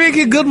morning,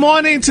 Ricky. Good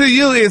morning to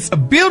you. It's a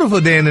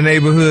beautiful day in the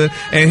neighborhood,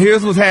 and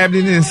here's what's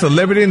happening in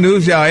celebrity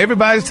news, y'all.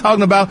 Everybody's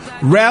talking about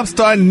rap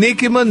star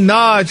Nicki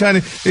Minaj, honey.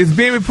 It's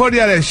being reported,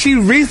 y'all, that she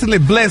recently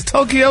blessed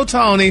Tokyo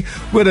Tony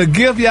with a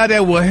gift, y'all,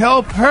 that will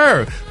help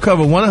her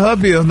cover one of her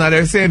bills. Now,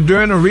 they're saying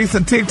during a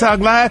recent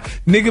TikTok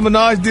live, Nicki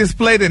Minaj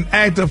displayed an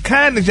act of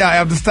kindness, y'all,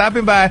 after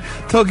stopping by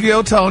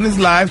Tokyo Tony's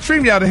live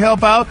stream, y'all, to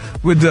help out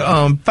with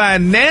the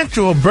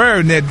financial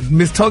burden that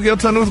Miss Tokyo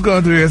Tony was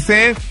going through. They're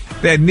saying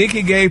that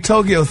Nicki gave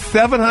Tokyo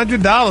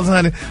 $700,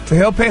 honey, to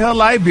help pay her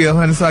light bill,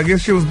 honey. So I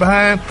guess she was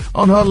behind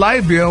on her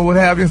light bill or what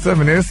have you and stuff.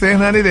 And they're saying,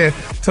 honey, that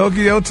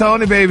Tokyo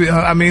Tony, baby,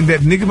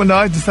 that Nicki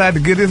Minaj decided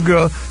to give this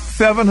girl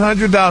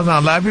 $700. Now,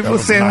 a lot of people are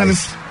saying,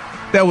 nice. honey,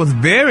 that was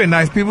very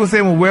nice. People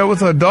saying, well, where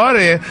was her daughter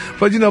at?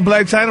 But, you know,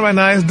 Black China right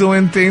now is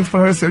doing things for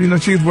herself. You know,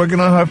 she's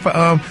working on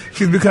her,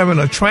 she's becoming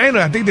a trainer.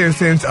 I think they're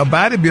saying a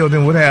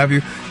bodybuilding, what have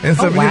you. And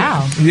so,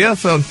 wow. Yeah,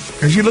 so,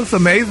 and she looks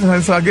amazing,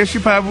 honey. So I guess she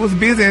probably was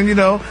busy and, you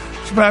know,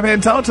 she probably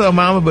hadn't talked to her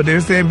mama, but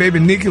they're saying baby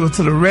Nicki was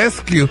to the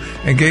rescue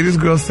and gave this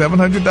girl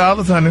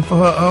 $700, honey,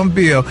 for her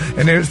bill.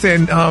 And they're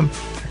saying,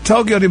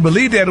 Tokyo didn't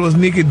believe that it was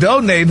Nicki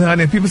donating,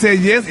 honey. And people said,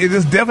 yes, it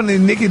is definitely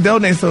Nicki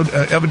donating. So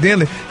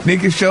evidently,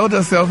 Nicki showed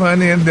herself,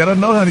 honey, and let her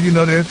know, honey, you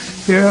know, that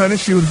here, honey,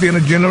 she was being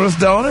a generous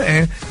donor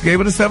and gave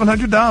her the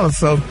 $700.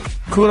 So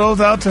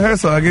kudos out to her.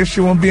 So I guess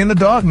she won't be in the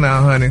dark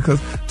now, honey,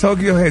 because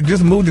Tokyo had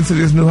just moved into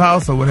this new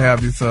house or what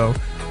have you. So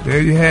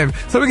there you have it.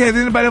 So has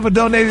anybody ever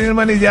donated any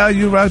money to y'all?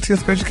 You rock to your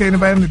special K?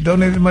 Anybody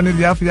donated money to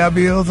y'all for y'all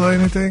bills or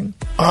anything?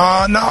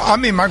 No, I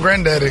mean, my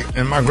granddaddy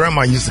and my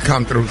grandma used to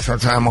come through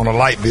sometime on a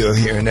light bill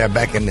here and there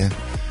back in the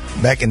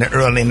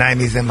early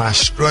 90s in my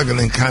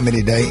struggling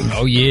comedy days.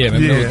 Oh, yeah.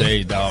 Remember those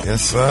days, dog.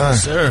 Yes, sir.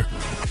 Yes, sir.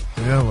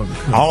 Yeah, well,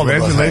 all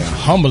of us have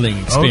humbling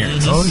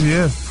experiences. Oh,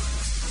 yes.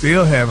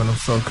 Still having them,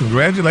 so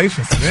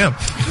congratulations to them.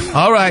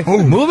 All right,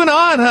 moving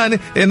on, honey.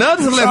 In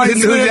other celebrity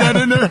news,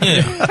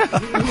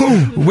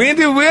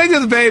 Wendy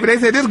Williams, baby, they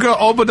said this girl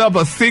opened up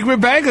a secret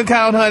bank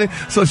account, honey,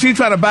 so she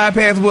trying to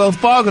bypass Wells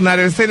Fargo. Now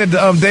they're saying that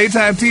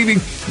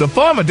the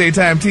former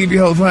daytime TV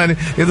host, honey,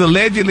 is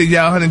allegedly,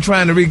 y'all, honey,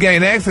 trying to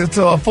regain access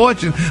to her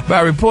fortune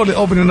by reportedly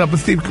opening up a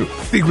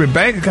secret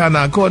bank account.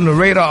 Now, according to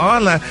Radar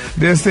Online,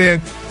 they're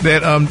saying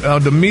that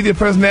the media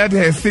personality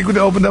has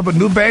secretly opened up a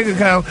new bank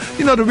account,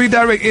 you know, to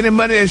redirect any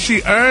money that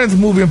she earns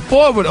moving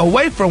forward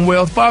away from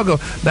Wells Fargo.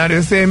 Now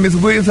they're saying Miss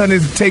Williams, honey,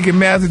 is taking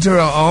matters into her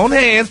own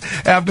hands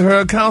after her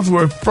accounts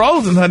were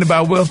frozen, honey,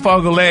 by Wells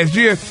Fargo last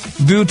year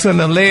due to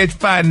an alleged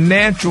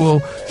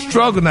financial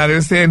struggle. Now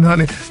they're saying,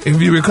 honey, if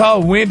you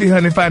recall, Wendy,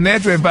 honey,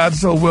 financial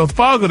advisor told Wells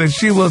Fargo that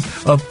she was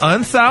of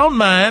unsound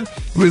mind,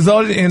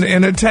 resulted in the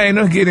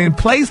entertainer getting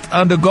placed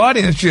under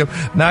guardianship.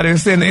 Now they're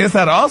saying the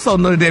insider also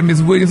noted that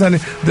Miss Williams, honey,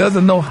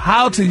 doesn't know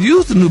how to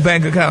use the new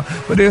bank account.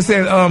 But they're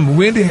saying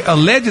Wendy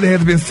allegedly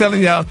has been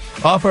selling y'all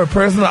off her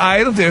personal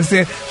items. They're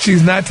saying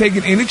she's not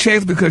taking any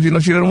checks because, you know,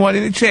 she doesn't want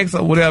any checks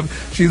or whatever.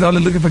 She's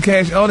only looking for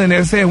cash only. And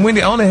they're saying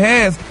Wendy only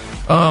have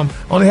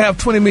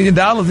 $20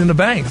 million in the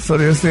bank. So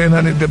they're saying,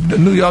 honey, the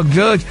New York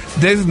judge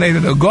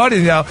designated a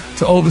guardian, y'all,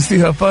 to oversee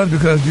her funds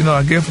because, you know,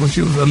 I guess when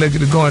she was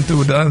allegedly going through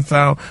with the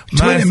unsound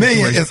 $20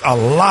 million is a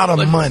lot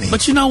of money.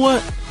 But you know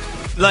what?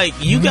 Like,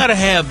 you got to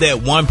have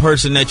that one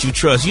person that you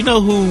trust. You know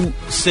who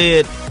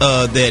said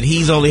that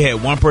he's only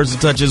had one person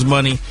touch his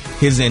money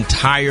his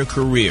entire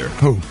career?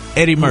 Who?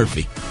 Eddie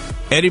Murphy.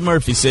 Eddie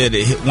Murphy said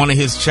that one of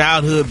his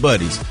childhood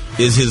buddies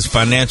is his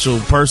financial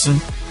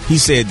person. He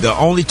said the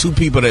only two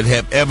people that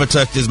have ever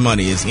touched his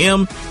money is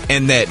him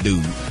and that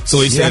dude. So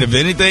he said if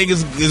anything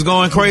is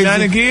going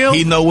crazy,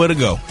 he know where to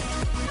go.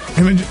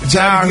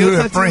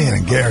 Childhood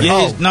friend, Gary.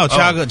 Yeah,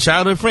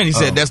 childhood friend. He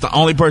said that's the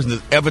only person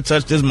that's ever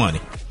touched his money.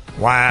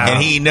 Wow.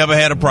 And he never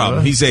had a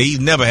problem. He said he's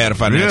never had a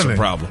financial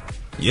problem.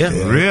 Yeah,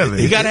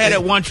 really. You got to have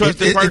that one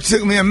trusted person. It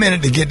took me a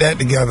minute to get that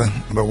together,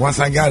 but once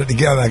I got it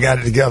together, I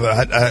can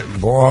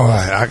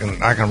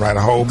write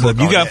a whole book.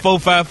 You got 4 or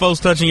 5 folks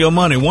touching your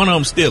money. One of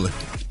them stealing.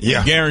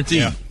 Yeah,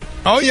 guaranteed.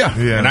 Oh, yeah.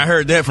 And I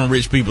heard that from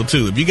rich people,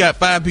 too. If you got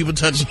 5 people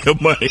touching your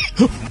money,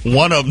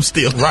 one of them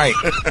still. Right.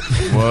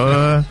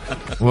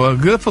 Well,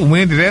 good for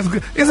Wendy. That's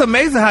good. It's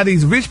amazing how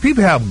these rich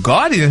people have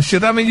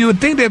guardianship. I mean, you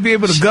would think they'd be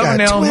able to govern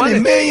their own money.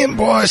 20 million,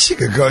 boy, she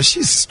could go.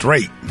 She's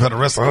straight for the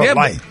rest of her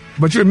life.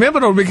 But you remember,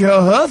 though, Rickey,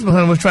 her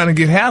husband was trying to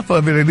get half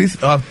of it, at least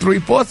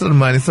 3/4 of the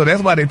money. So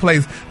that's why they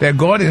placed that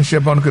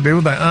guardianship on it, because they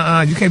was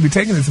like, you can't be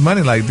taking this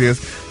money like this,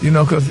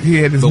 because he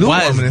had this new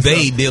woman. But why is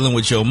they dealing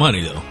with your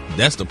money, though?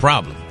 That's the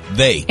problem.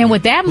 They. And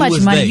with that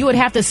much money, you would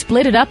have to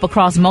split it up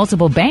across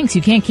multiple banks.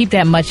 You can't keep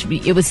that much.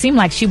 It would seem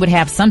like she would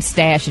have some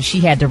stash that she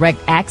had direct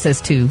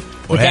access to.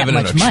 Or having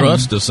it in a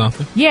trust or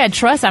something. Yeah,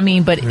 trust. I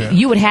mean, but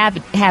you would have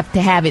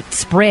to have it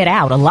spread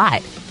out a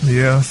lot.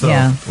 Yeah. So,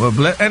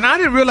 well, and I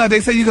didn't realize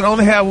they say you can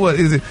only have, what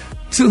is it,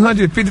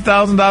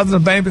 $250,000 in the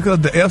bank because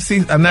the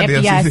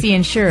FDIC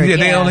insured. Yeah,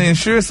 they only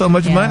insure so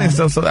much money.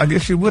 So I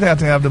guess she would have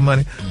to have the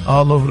money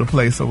all over the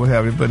place or what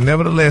have you. But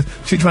nevertheless,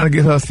 she's trying to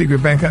get her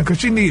secret bank account because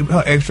she needs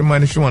her extra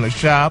money. She want to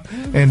shop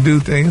and do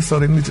things, so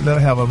they need to let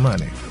her have her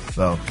money.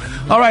 So,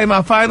 all right,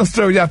 my final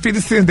story, y'all. 50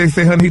 Cent, they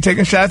say, honey, he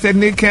taking shots at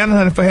Nick Cannon,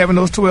 honey, for having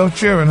those 12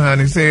 children,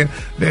 honey. He said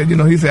that,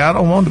 he said, I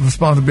don't want the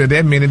responsibility of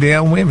that many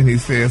damn women, he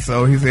said.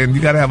 So he said, you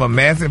got to have a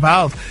massive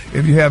house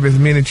if you have as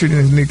many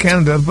children as Nick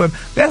Cannon does. But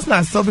that's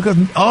not so, because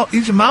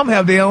each mom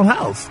have their own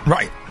house.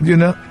 Right.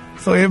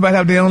 So everybody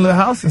have their own little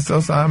house and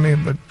stuff. So, I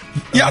mean, but.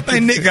 Yeah, I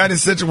think Nick got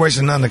his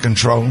situation under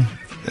control.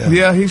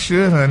 Yeah, he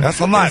should, honey. That's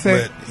a lot,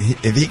 but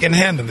if he can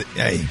handle it,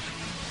 hey.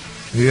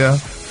 Yeah.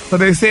 So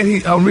they said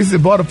he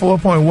recently bought a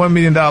 $4.1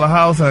 million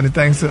house, honey,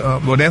 thanks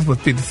to, that's what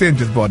 50 Cent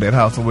just bought that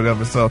house or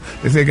whatever. So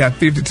they say it got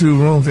 52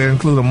 rooms that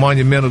include a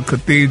monumental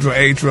cathedral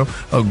atrium,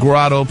 a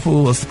grotto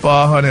pool, a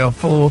spa, honey, a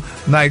full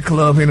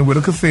nightclub, honey, with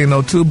a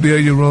casino, 2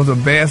 billiard rooms, a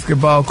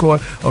basketball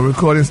court, a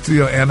recording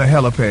studio, and a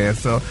helipad.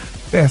 So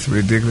that's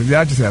ridiculous.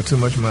 Y'all just have too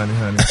much money,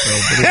 honey.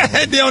 So,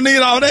 they don't need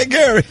all that,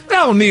 Gary. They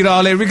don't need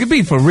all that, Rickey.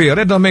 Be for real.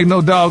 That don't make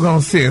no doggone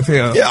sense.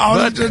 Hell. Yeah,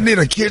 all you just need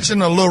a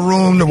kitchen, a little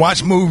room to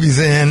watch movies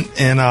in,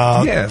 and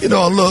a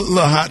little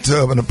hot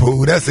tub and a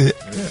pool. That's it.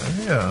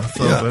 Yeah.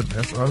 So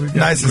that's all we got.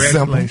 Nice and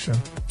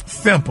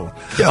simple.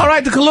 Yeah. All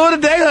right, the color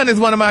of the day, honey, is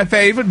one of my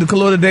favorites. The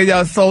color of the day,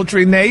 y'all, is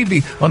sultry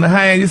navy. On the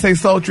high end, you say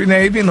sultry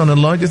navy, and on the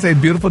low end, you say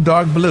beautiful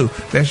dark blue.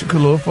 That's your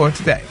color for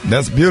today.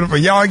 That's beautiful.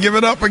 Y'all give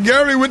it up for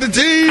Gary with the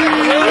T.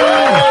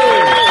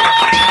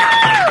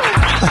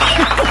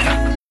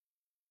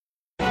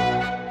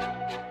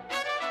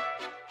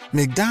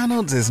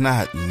 McDonald's is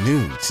not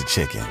new to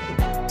chicken.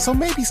 So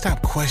maybe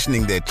stop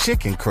questioning their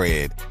chicken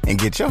cred and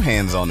get your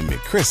hands on the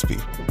McCrispy.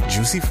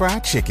 Juicy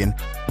fried chicken,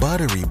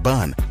 buttery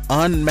bun,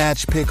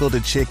 unmatched pickle to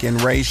chicken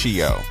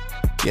ratio.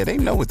 Yeah, they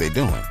know what they're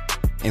doing.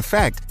 In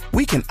fact,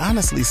 we can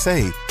honestly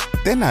say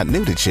they're not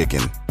new to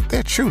chicken.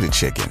 They're true to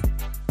chicken.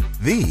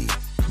 The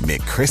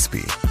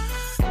McCrispy.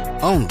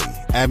 Only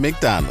at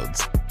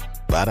McDonald's.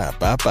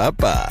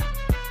 Ba-da-ba-ba-ba.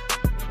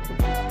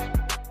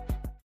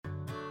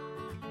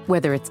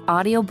 Whether it's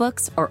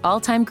audiobooks or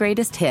all-time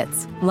greatest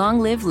hits,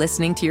 long live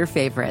listening to your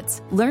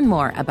favorites. Learn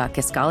more about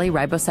Kisqali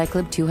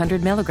Ribociclib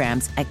 200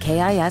 milligrams at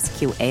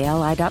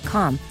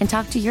KISQALI.com and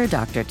talk to your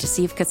doctor to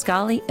see if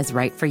Kisqali is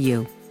right for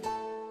you.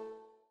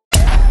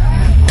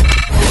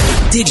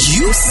 Did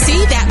you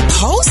see that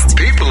post?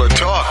 People are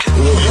talking.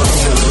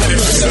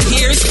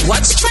 Here's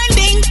what's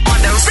trending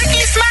on the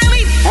Rickey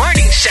Smiley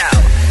Morning Show.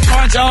 All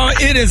right, y'all,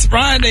 it is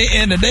Friday,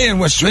 and today in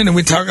What's Trending,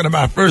 we're talking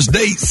about first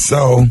dates.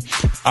 So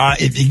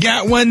if you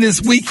got one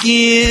this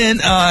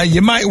weekend,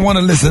 you might want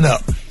to listen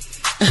up.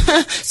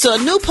 So a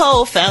new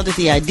poll found that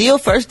the ideal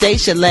first date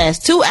should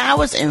last 2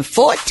 hours and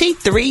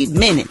 43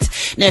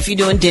 minutes. Now, if you're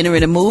doing dinner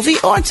and a movie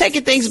or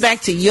taking things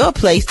back to your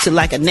place to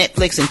like a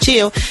Netflix and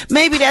chill,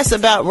 maybe that's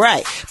about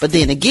right. But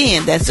then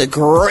again, that's a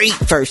great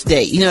first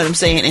date. You know what I'm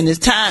saying? And it's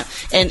time,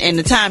 and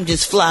the time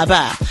just fly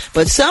by.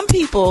 But some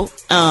people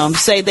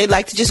say they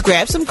like to just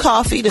grab some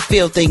coffee to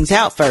feel things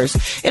out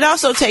first. It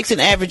also takes an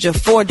average of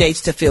 4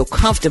 dates to feel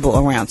comfortable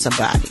around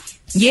somebody.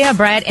 Yeah,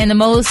 Brad, and the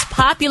most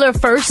popular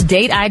first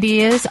date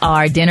ideas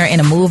are dinner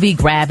and a movie,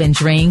 grabbing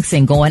drinks,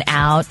 and going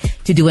out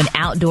to do an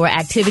outdoor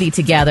activity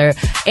together.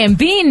 And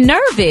being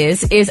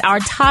nervous is our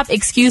top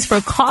excuse for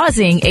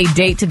causing a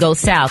date to go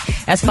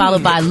south. That's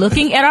followed by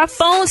looking at our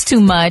phones too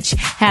much,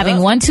 having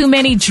one too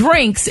many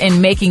drinks,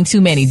 and making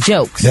too many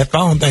jokes. That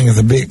phone thing is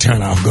a big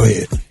turnoff. Go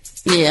ahead.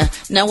 Yeah.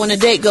 Now, when a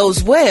date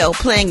goes well,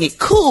 playing it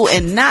cool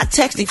and not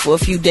texting for a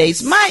few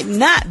days might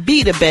not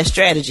be the best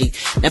strategy.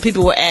 Now,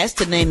 people were asked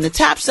to name the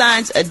top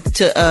signs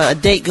to a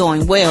date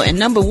going well, and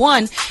number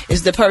one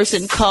is the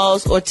person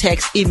calls or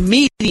texts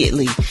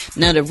immediately.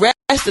 Now, the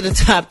rest of the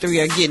top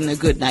three are getting a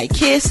good night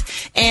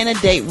kiss and a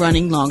date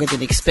running longer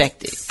than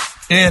expected.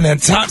 And the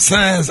top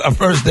signs a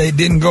first date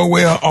didn't go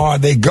well are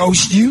they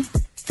ghost you.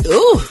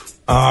 Ooh.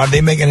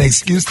 They make an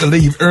excuse to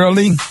leave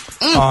early.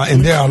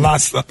 And there are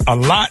lots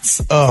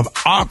of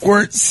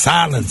awkward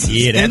silences.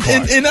 Yeah, that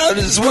part. And I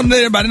just want to let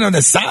everybody know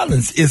that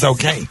silence is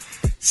okay.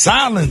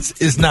 silence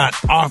is not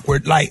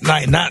awkward, like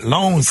not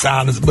long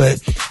silence,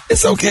 but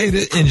it's okay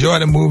to enjoy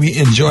the movie,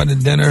 enjoy the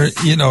dinner,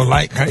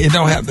 like it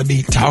don't have to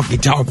be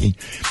talky.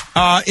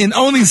 And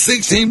only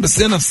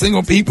 16% of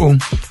single people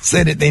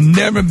say that they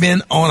never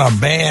been on a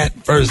bad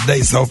first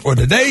date. So for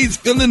today's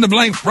Fill in the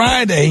Blank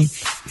Friday,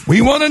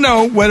 we want to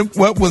know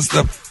what was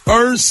the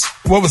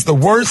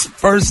worst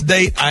first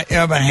date I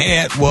ever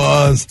had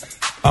was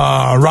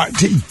Rock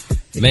T.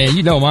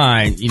 Man,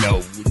 mine,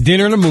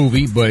 dinner and a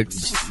movie, but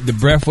the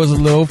breath was a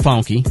little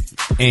funky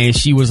and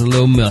she was a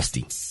little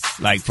musty.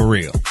 Like, for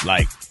real.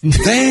 Like,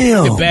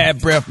 damn. The bad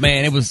breath,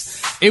 man. It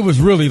was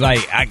really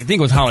like, I think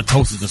it was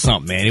halitosis or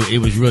something, man. It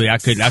was really, I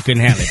couldn't handle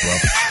it, bro.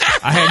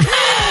 I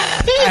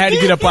had to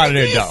get up out of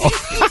there, dog.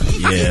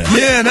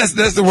 Yeah,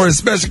 that's the word,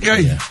 Special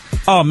K. Yeah.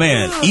 Oh,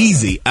 man,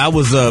 easy. I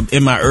was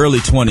in my early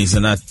 20s,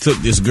 and I took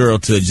this girl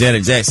to a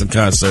Janet Jackson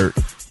concert.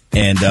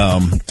 And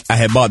I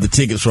had bought the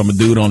tickets from a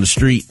dude on the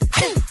street,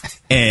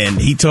 and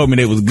he told me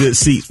they was good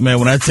seats. Man,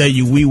 when I tell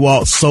you, we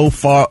walked so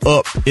far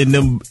up in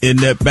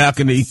that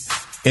balcony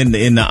in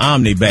the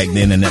Omni back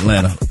then in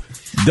Atlanta.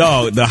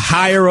 Dog, the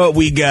higher up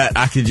we got,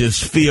 I could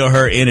just feel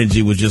her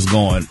energy was just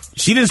going.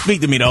 She didn't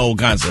speak to me the whole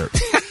concert.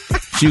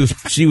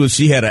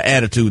 She had an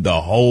attitude the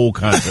whole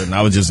concert, and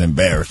I was just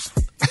embarrassed.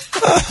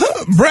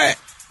 Brett.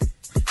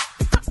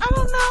 I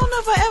don't know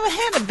if I ever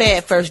had a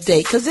bad first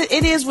date, because it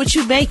is what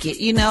you make it,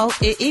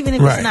 even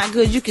if it's not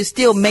good, you can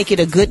still make it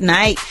a good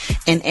night,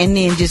 and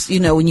then just,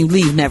 when you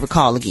leave, never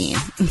call again.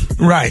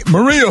 Right.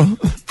 Maria.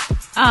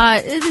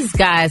 This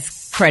guy's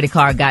credit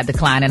card got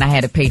declined and I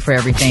had to pay for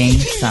everything,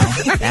 so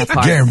that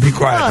part. Garen, be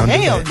quiet. Oh,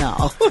 hell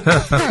no.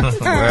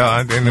 Well,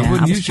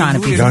 I was trying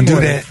to be Don't do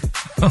that.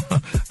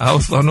 I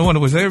was on the one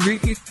that was there,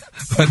 Ricky.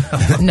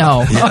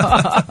 No.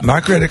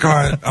 My credit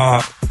card,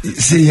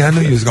 see, I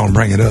knew you was going to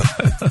bring it up.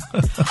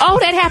 Oh,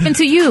 that happened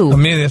to you. A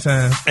million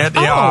times. At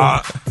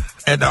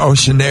the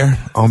Ocean there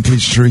on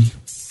Peachtree.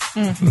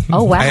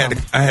 Oh, wow.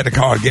 I had to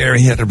call Gary.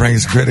 He had to bring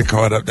his credit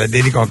card up there.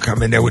 Then he going to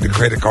come in there with the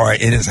credit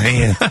card in his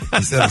hand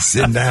instead of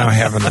sitting down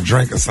having a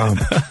drink or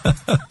something.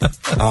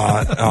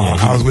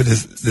 I was with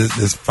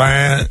this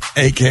fine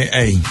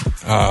AKA.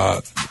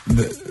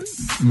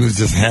 We was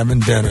just having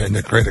dinner and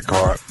the credit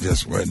card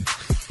just wasn't.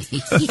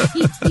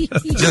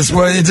 Just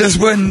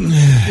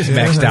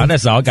maxed out.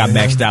 That's all. Got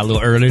maxed out a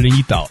little earlier than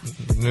you thought.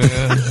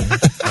 Yeah.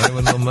 There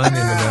was no money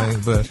in the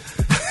bank, but.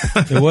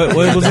 What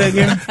was that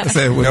again?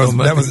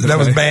 That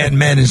was bad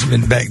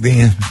management back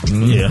then.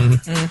 Yeah.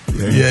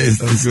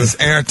 It's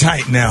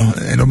airtight now.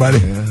 Ain't nobody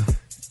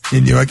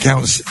in your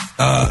accounts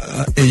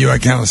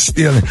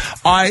stealing.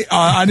 All right,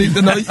 I need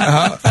to know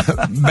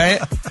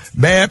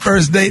bad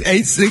first date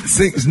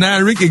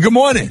 8669 Rickey. Good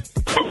morning.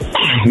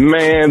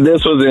 Man,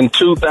 this was in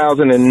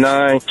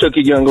 2009. Took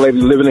a young lady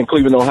living in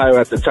Cleveland, Ohio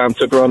at the time.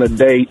 Took her on a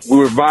date. We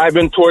were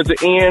vibing towards the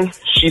end.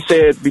 She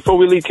said, before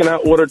we leave, can I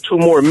order 2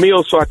 more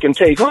meals so I can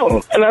take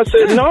home? And I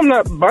said, no, I'm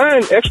not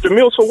buying extra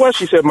meals for what?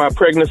 She said, my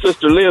pregnant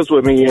sister lives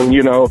with me, and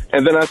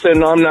and then I said,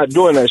 no, I'm not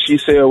doing that. She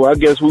said, well, I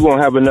guess we're going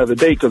to have another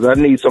date because I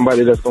need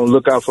somebody that's going to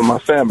look out for my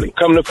family.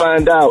 Come to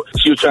find out,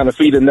 she was trying to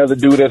feed another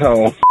dude at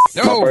home.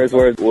 My first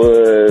word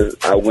was,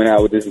 I went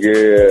out with this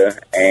girl,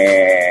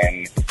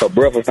 and her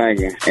breath was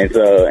stinking,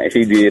 and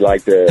she did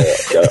like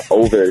the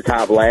over the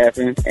top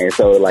laughing, and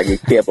so like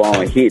it kept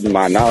on hitting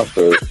my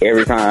nostrils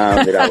every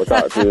time that I would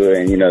talk to her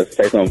and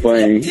say something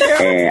funny,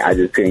 and I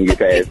just couldn't get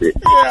past it.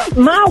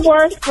 My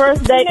worst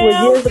first date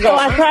was years ago.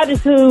 I tried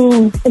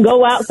to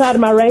go outside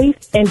of my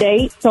race and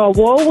date, so I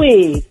wore a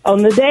wig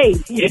on the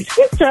date,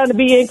 trying to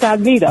be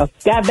incognito.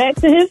 Got back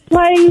to his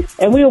place,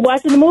 and we were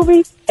watching the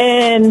movie,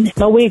 and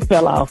my wig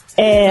fell off,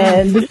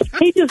 and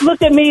he just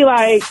looked at me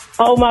like,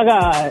 oh my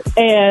God,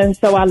 and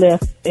so I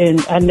left,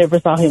 and I never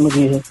saw him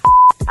again.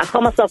 I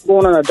caught myself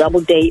going on a double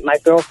date. My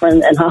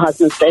girlfriend and her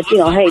husband said,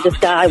 hey, this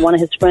guy, one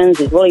of his friends,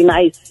 is really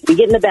nice. We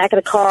get in the back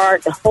of the car.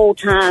 The whole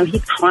time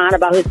he's crying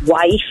about his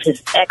wife,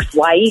 his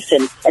ex-wife.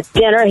 And at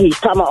dinner, he's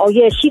talking about, oh,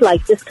 yeah, she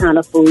likes this kind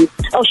of food.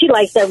 Oh, she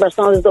likes that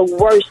restaurant. It's the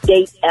worst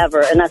date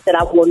ever. And I said,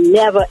 I will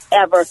never,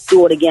 ever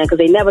do it again because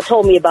they never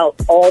told me about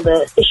all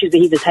the issues that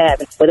he was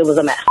having. But it was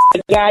a mess.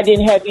 The guy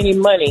didn't have any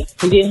money.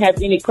 He didn't have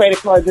any credit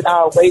cards at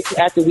all. Waited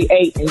after we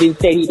ate and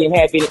didn't say he didn't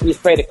have his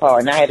credit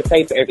card. And I had to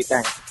pay for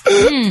everything.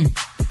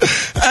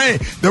 Hey,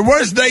 the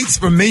worst dates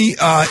for me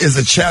is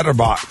a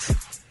chatterbox.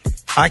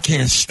 I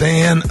can't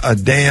stand a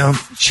damn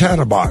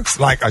chatterbox.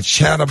 Like a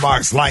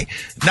chatterbox, like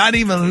not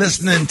even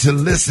listening to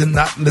listen,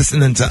 not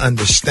listening to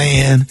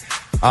understand.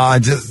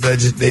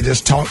 They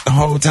just talk the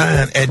whole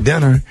time at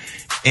dinner,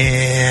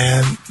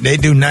 and they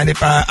do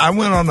 95. I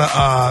went on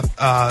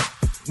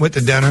went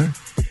to dinner,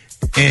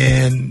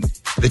 and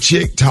the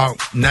chick talked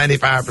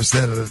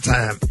 95% of the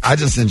time. I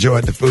just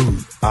enjoyed the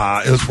food.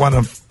 It was one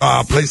of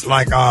places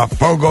like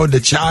Fogo de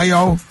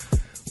Chao,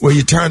 where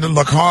you turn the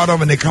look hard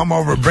over and they come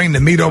over and bring the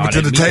meat over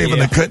to the table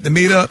and cut the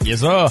meat up. Yes,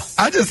 sir.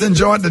 I just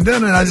enjoyed the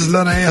dinner and I just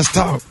let her ass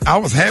talk. I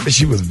was happy.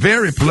 She was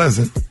very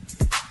pleasant,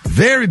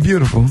 very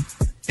beautiful.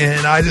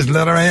 And I just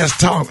let her ass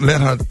talk. Let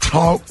her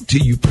talk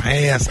till you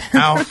pass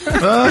out.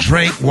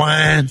 Drink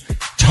wine.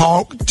 Talk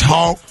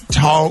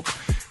talk.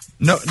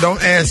 No,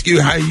 don't ask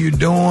you how you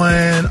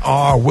doing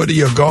or what are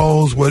your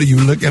goals, what are you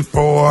looking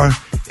for.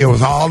 It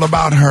was all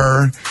about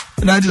her,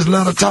 and I just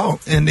let her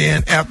talk. And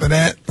then after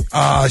that,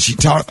 she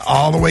talked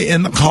all the way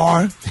in the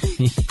car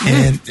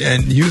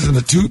and using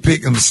the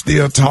toothpick and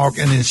still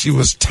talking, and she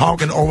was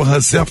talking over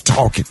herself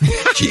talking.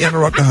 She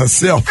interrupted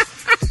herself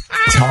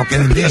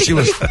talking, and then she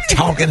was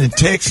talking and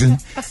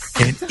texting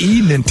and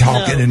eating and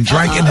talking and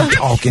drinking and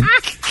talking.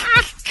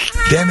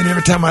 Damn it,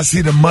 every time I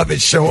see the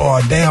Muppet Show or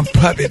a damn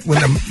puppet with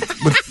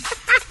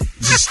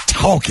just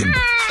talking.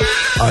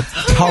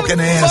 Talking.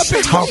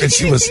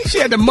 She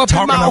had the Muppet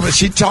talking mouth. over.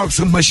 She talked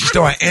so much she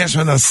started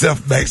answering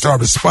herself back,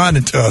 started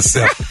responding to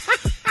herself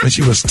when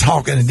she was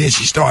talking, and then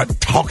she started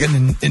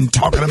talking and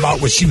talking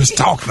about what she was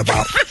talking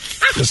about.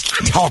 Just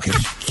talking.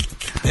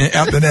 And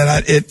after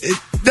that,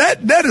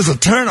 that is a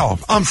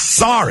turnoff. I'm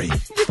sorry.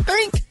 You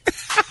think?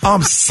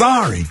 I'm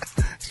sorry.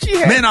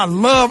 Man, I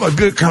love a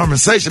good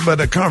conversation, but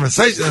a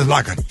conversation is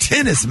like a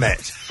tennis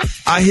match.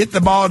 I hit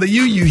the ball to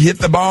you, you hit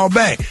the ball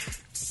back.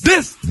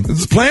 This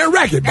is playing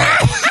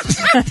racquetball.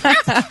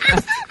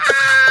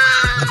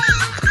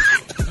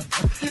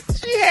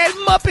 She had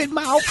Muppet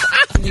mouth.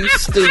 You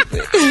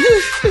stupid.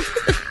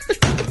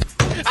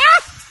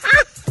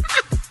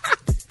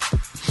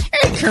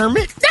 Hey,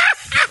 Kermit.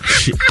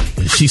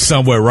 She's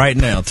somewhere right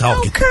now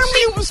talking.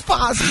 Kermit was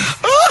Fozzie.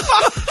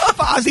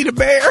 Fozzie the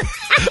bear.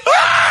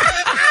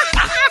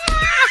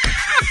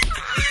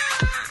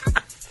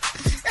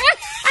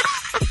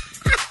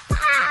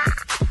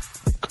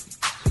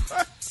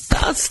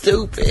 That's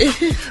stupid.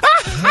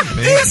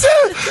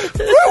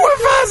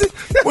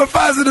 What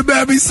Fozzie the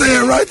bear be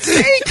saying right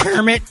there? Hey,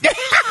 Kermit.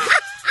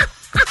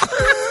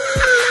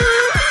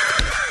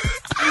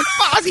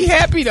 Fozzie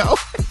happy, though.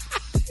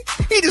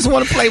 He just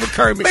want to play with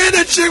Kermit. Man,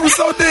 that chick was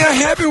so damn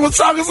happy, was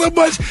talking so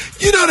much.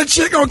 You know the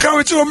chick on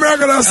Coming to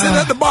America that was sitting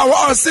at the bar with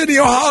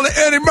Arsenio Hall and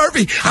Eddie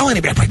Murphy. I want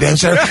to be a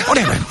producer. I want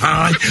to be on.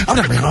 I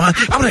want to be on.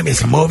 I want to be in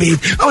some movies.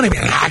 I want to be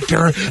an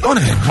actor. I want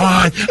to be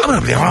on. I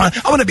want to be on.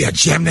 I want to be a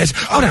gymnast.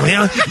 I want to be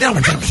on. I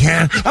want to be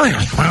on. I want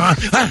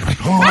to be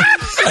on.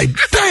 Like,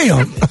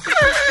 damn.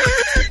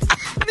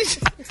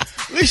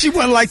 At least she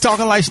wasn't like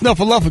talking like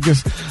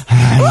Snuffleupagus.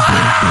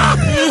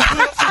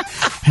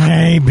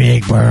 Hey,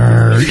 Big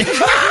Bird.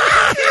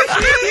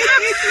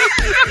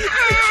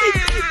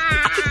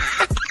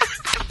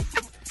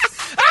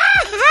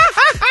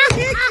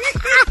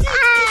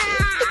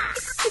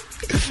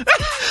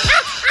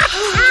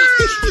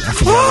 I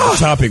forgot what the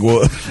topic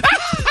was.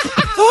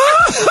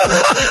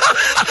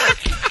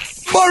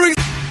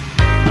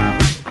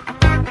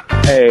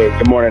 Hey,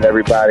 good morning,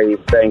 everybody.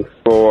 Thanks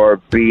for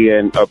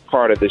being a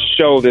part of the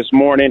show this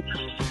morning.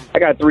 I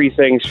got three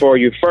things for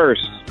you.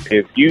 First,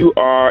 if you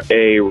are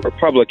a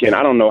Republican,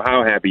 I don't know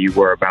how happy you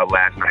were about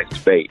last night's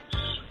debate.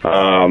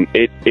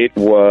 It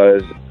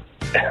was,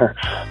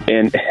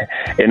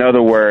 in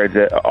other words,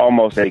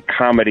 almost a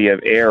comedy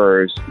of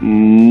errors,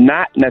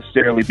 not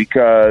necessarily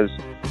because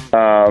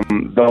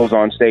those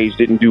on stage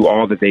didn't do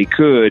all that they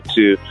could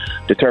to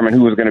determine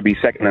who was going to be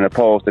second in the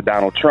polls to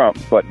Donald Trump,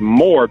 but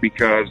more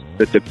because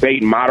the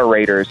debate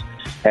moderators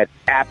had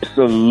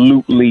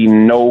absolutely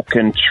no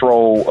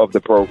control of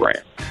the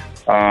program.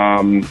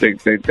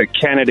 The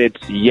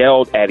candidates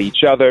yelled at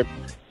each other,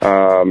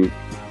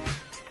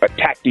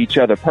 attacked each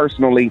other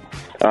personally.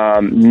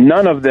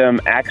 None of them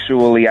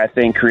actually, I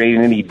think,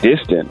 created any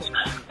distance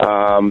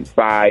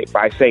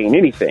by saying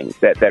anything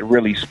that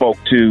really spoke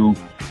to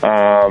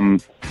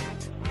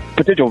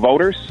potential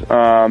voters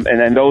and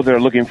then those that are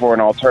looking for an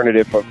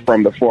alternative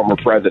from the former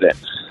president.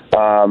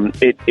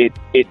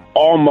 It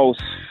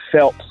almost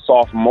felt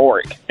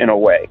sophomoric in a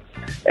way.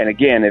 And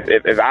again,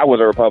 if I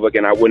was a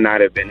Republican, I would not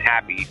have been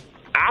happy.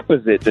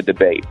 Opposite the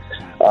debate,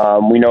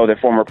 we know that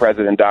former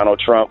President Donald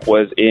Trump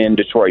was in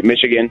Detroit,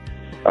 Michigan,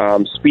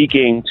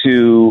 speaking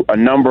to a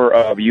number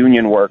of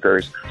union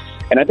workers.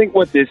 And I think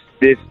what this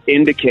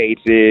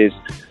indicates is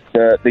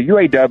the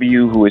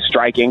UAW who is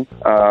striking.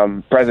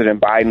 President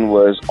Biden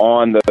was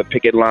on the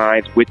picket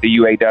lines with the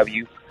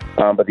UAW,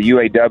 but the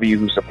UAW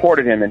who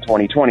supported him in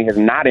 2020 has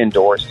not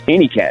endorsed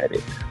any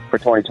candidate for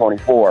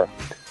 2024.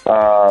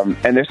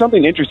 And there's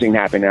something interesting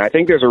happening. I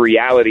think there's a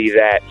reality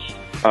that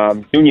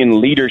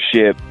union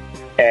leadership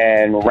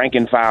and rank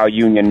and file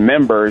union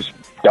members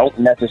don't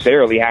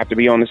necessarily have to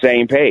be on the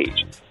same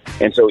page.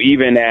 And so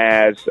even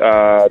as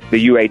the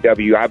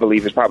UAW, I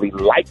believe, is probably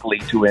likely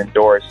to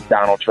endorse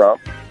Donald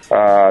Trump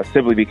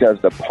simply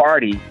because the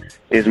party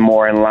is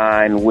more in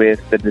line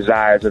with the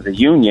desires of the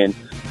union,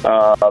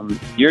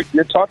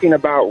 you're talking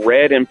about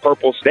red and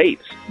purple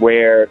states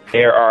where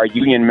there are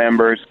union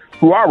members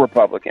who are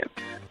Republican,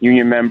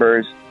 union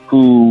members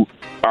who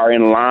are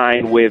in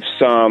line with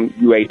some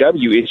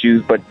UAW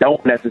issues, but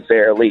don't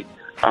necessarily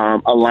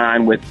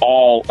align with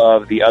all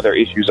of the other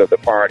issues of the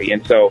party.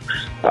 And so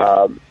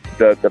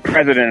the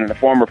president and the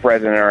former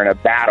president are in a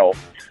battle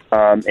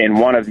in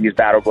one of these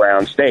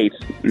battleground states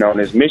known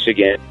as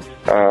Michigan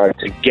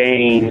to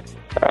gain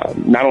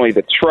not only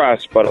the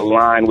trust, but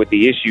align with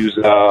the issues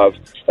of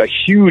a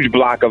huge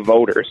block of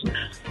voters.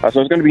 So it's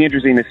going to be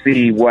interesting to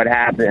see what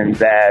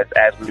happens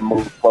as we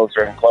move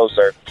closer and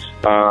closer.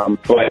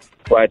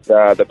 But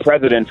the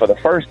president, for the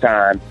first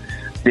time,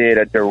 did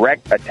a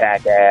direct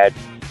attack ad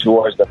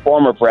towards the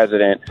former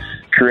president,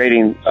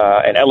 creating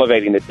and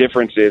elevating the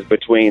differences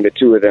between the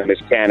two of them as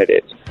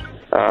candidates.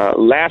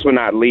 Last but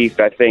not least,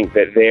 I think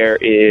that there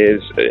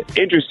is an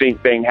interesting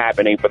thing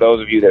happening for those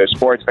of you that are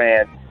sports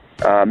fans.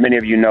 Many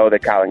of you know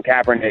that Colin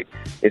Kaepernick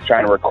is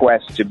trying to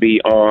request to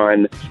be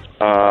on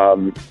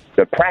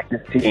the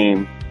practice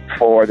team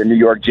for the New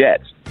York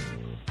Jets,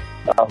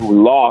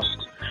 who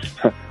lost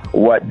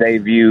what they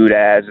viewed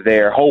as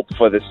their hope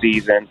for the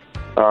season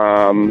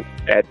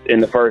in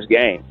the first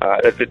game.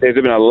 There's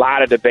been a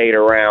lot of debate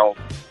around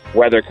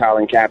whether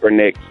Colin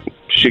Kaepernick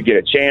should get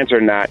a chance or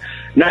not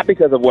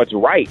because of what's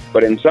right,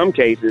 but in some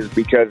cases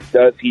because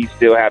does he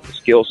still have the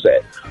skill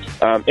set?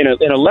 In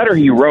a letter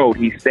he wrote,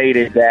 he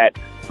stated that,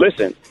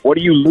 listen, what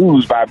do you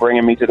lose by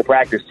bringing me to the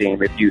practice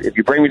team? If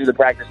you bring me to the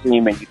practice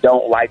team and you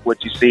don't like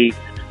what you see,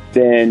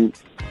 then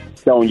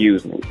don't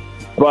use me.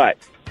 But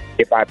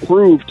if I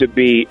prove to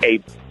be a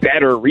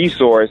better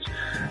resource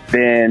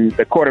than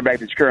the quarterback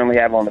that you currently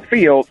have on the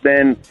field,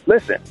 then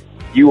listen,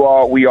 we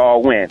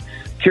all win.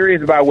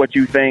 Curious about what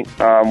you think.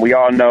 We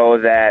all know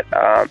that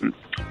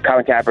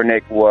Colin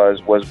Kaepernick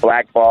was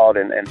blackballed,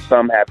 and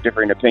some have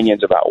different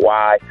opinions about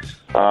why.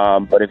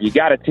 But if you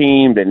got a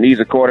team that needs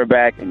a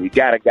quarterback and you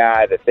got a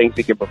guy that thinks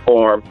he can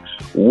perform,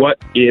 what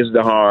is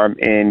the harm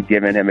in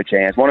giving him a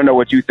chance? Want to know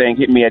what you think?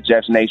 Hit me at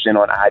Jeff's Nation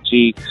on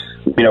IG.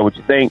 Let me know what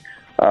you think.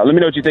 Let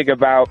me know what you think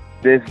about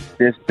this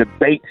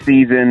debate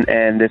season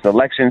and this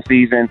election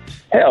season.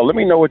 Hell, let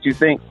me know what you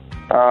think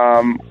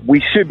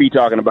we should be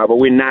talking about, but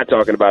we're not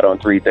talking about on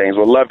Three Things.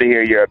 We'd love to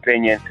hear your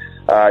opinion.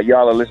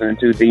 Y'all are listening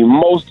to the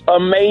most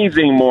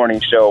amazing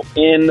morning show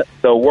in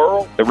the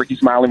world, the Rickey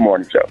Smiley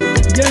Morning Show.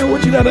 Yeah,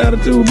 what you got an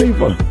attitude with me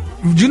for?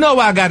 You know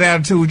why I got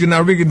attitude with you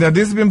now, Rickey. Now,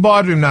 this has been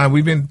bothering me now.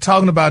 We've been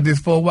talking about this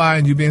for a while,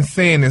 and you've been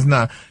saying this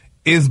now.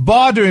 It's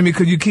bothering me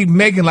because you keep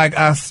making like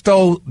I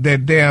stole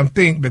that damn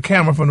thing, the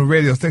camera from the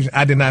radio station.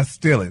 I did not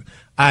steal it.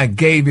 I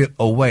gave it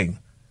away.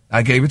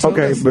 I gave it to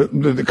us. But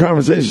the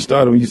conversation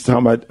started when you was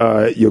talking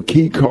about your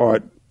key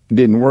card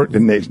didn't work the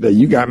next day.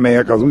 You got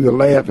mad because we were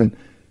laughing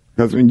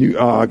because when you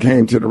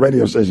came to the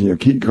radio station, your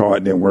key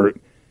card didn't work.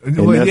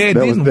 Well, yeah, it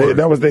didn't work.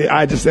 That was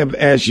I just simply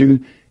asked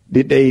you,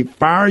 did they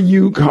fire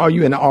you, call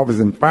you in the office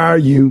and fire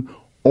you,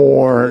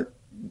 or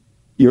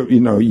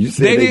you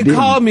said they didn't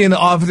call me in the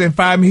office and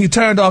fire me. He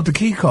turned off the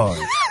key card.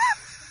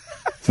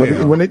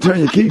 So when they turn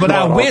your key card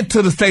I went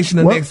to the station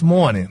the next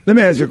morning. Let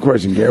me ask you a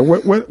question, Gary.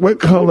 What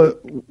color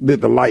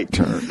did the light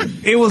turn?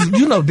 It was,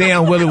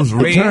 damn well it was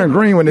red. It turned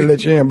green when they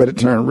let you in, but it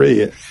turned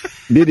red.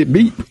 Did it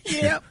beep?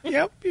 Yep,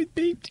 it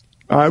beeped.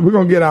 All right, we're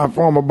going to get our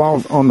former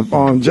boss on the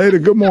phone.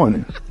 Jada, good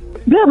morning.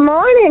 Good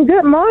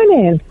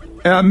morning.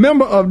 A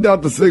member of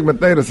Delta Sigma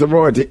Theta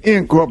Sorority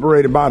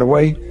Incorporated, by the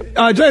way.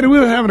 Jada, we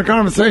were having a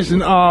conversation.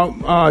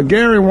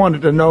 Gary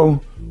wanted to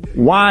know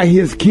why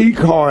his key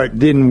card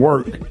didn't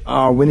work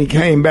when he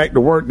came back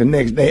to work the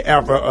next day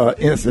after an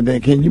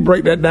incident. Can you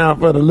break that down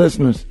for the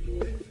listeners?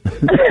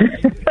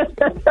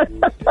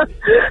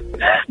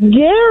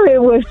 Gary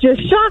was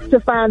just shocked to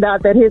find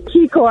out that his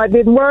key card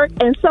didn't work,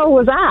 and so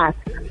was I.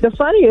 The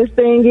funniest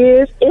thing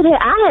is,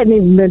 I hadn't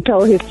even been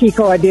told his key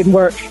card didn't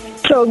work.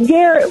 So,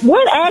 Gary,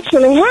 what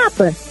actually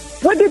happened?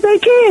 What did they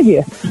tell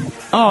you?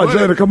 Oh,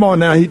 Jada, come on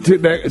now. He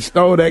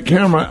stole that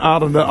camera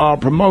out of the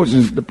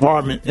promotions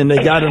department, and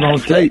they got it on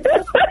tape.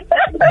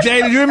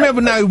 Jada, you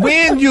remember now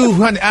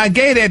honey, I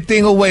gave that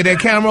thing away, that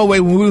camera away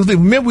when we was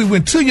leaving. Remember, we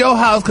went to your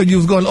house because you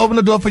was going to open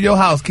the door for your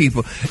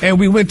housekeeper. And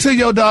we went to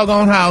your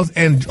doggone house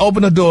and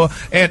opened the door,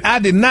 and I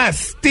did not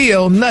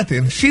steal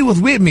nothing. She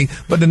was with me.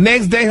 But the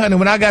next day, honey,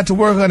 when I got to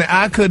work, honey,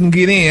 I couldn't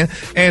get in,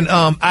 and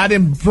I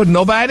didn't put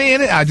nobody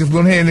in it. I just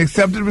went ahead and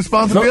accepted the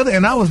responsibility,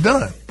 and I was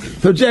done.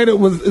 So, Jada,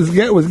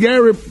 was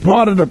Gary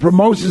part of the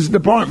promotions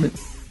department?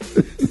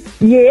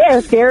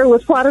 Yes, Gary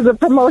was part of the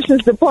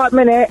promotions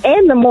department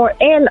and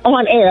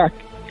on air.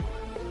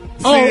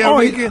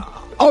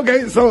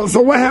 Okay.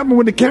 So what happened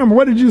with the camera?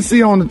 What did you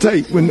see on the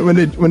tape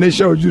when they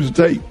showed you the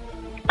tape?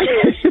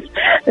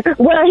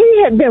 Well,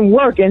 he had been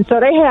working, so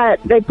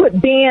they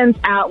put bins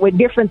out with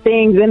different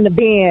things in the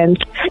bins,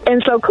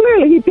 and so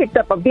clearly he picked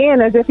up a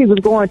bin as if he was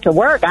going to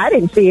work. I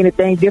didn't see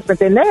anything different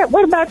than that.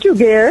 What about you,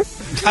 Gary?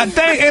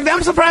 And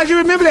I'm surprised you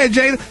remember that,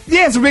 Jada.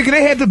 Yes, Rickey,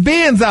 they had the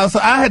bins out, so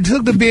I had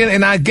took the bin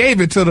and I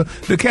gave it to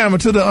the camera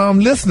to the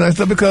listener and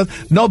stuff because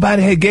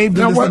nobody had gave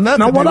the listener nothing.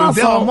 Now what I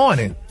saw all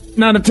morning.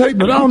 Now the tape,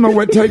 but I don't know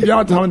what tape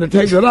y'all talking. The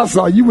tape that I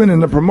saw, you went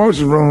in the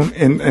promotion room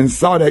and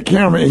saw that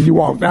camera and you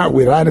walked out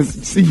with it. I didn't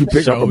see you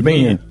pick up a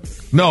bin.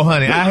 No,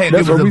 honey, it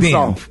was a bin.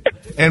 Saw.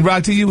 And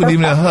Rock to you was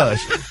even a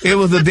hush. It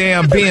was a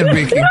damn bin,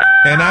 Rickey.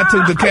 And I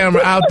took the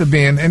camera out the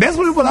bin, and that's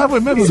what I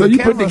remember. So you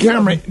put the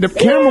camera. The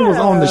camera was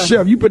on the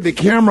shelf. You put the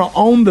camera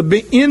on the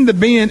bin, in the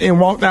bin,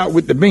 and walked out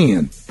with the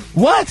bin.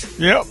 What?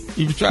 Yep.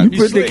 He was trying to be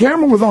But slick. the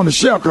camera was on the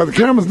shelf because the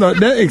camera's not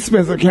that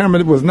expensive.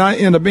 Camera was not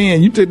in the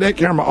bin. You took that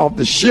camera off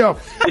the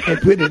shelf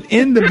and put it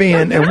in the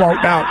bin and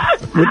walked out.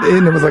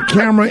 And there was a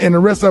camera, and the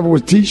rest of it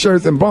was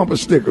T-shirts and bumper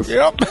stickers.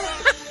 Yep.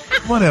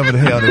 Whatever the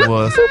hell it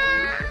was.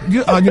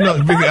 You know,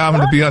 Rickey, I'm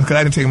going to be honest, because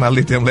I didn't take my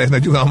lithium last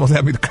night. You almost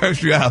had me to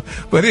curse you out.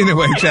 But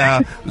anyway,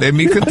 child, let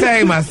me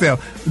contain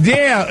myself.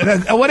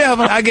 Yeah,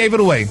 whatever. I gave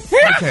it away.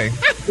 Okay.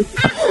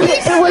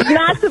 It was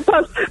not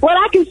supposed. What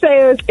I can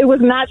say is, it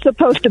was not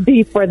supposed to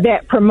be for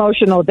that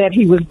promotional that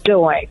he was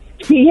doing.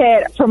 He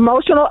had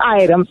promotional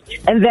items,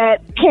 and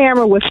that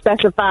camera was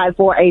specified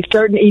for a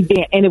certain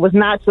event, and it was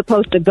not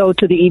supposed to go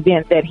to the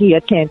event that he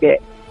attended.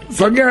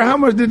 So, Gary, how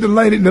much did the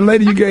lady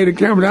you gave the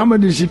camera, how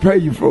much did she pay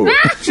you for it?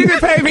 She didn't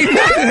pay me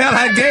nothing. Hell,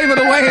 I gave it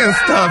away and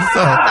stuff.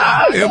 So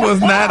it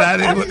was not.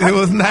 It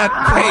was not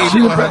paid.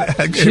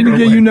 She didn't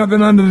give you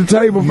nothing under the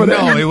table for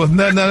that. No, it was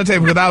nothing under the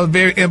table because I was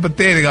very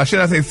empathetic, or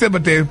should I say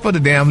sympathetic, for the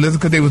damn lizard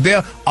because they was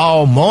there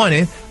all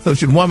morning. So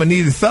the woman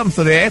needed something,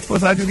 so they asked for it,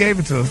 so I just gave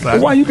it to her.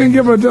 So why you can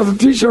give her just a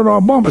T-shirt or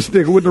a bumper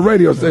sticker with the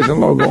radio station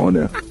logo on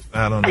there?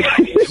 I don't know.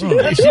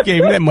 She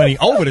gave me that money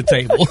over the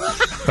table.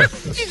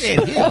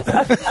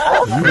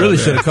 You really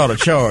should have caught a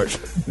charge.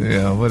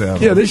 Yeah,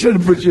 whatever. Yeah, they should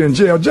have put you in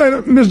jail.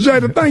 Jada, Miss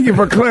Jada, thank you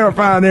for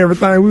clarifying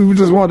everything. We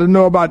just wanted to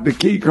know about the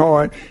key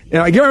card.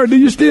 And Gary, do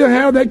you still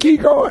have that key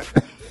card?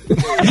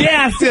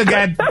 Yeah, I still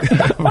got.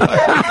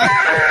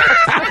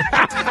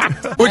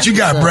 What you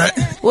got, Brett?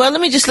 Well, let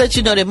me just let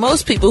you know that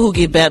most people who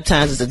get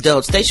baptized as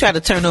adults, they try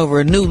to turn over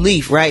a new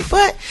leaf, right?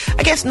 But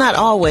I guess not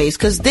always,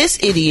 because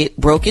this idiot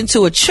broke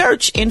into a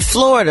church in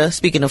Florida,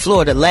 speaking of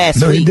Florida, last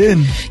week. No, he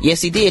didn't.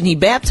 Yes, he did. And he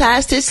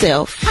baptized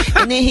himself,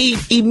 and then he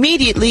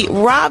immediately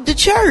robbed the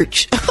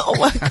church. Oh,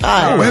 my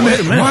God. Wait a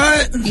minute.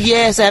 What?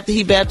 Yes, after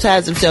he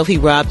baptized himself, he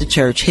robbed the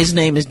church. His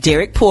name is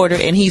Derek Porter,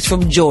 and he's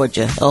from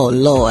Georgia. Oh,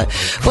 Lord.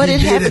 But it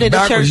happened in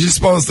the church. You're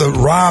supposed to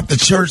rob the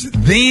church,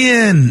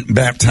 then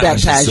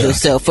baptize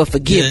yourself for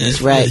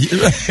forgiveness, right?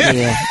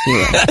 Yeah.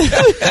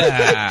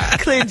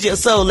 Cleanse your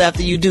soul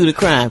after you do the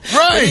crime.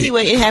 Right. But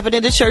anyway, it happened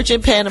in the church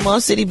in Panama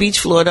City Beach,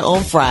 Florida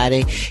on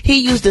Friday. He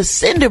used a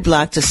cinder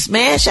block to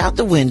smash out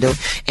the window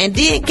and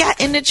then got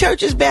in the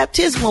church's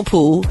baptismal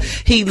pool.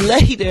 He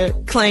later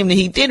claimed that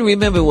he didn't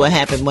remember what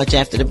happened much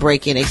after the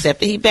break-in, except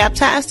that he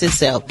baptized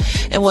himself.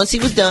 And once he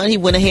was done, he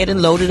went ahead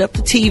and loaded up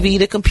the TV,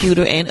 the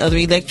computer, and other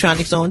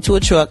electronics onto a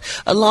truck,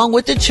 along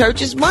with the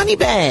church's money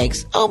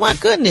bags. Oh, my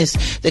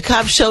goodness. The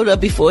cops showed up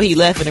before he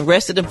left and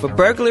arrested him for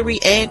burglary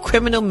and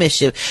criminal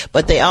mischief.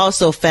 But they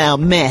also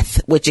found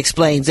meth, which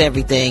explains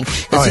everything,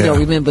 because he don't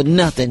remember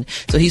nothing.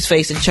 So he's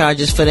facing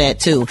charges for that,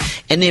 too.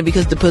 And then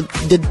because the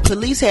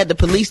police had the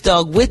police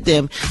dog with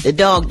them, the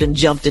dog done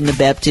jumped in the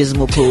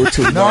baptismal pool,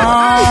 too.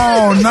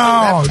 No.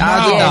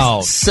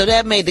 Yes. So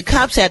that made the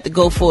cops have to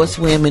go for a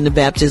swim in the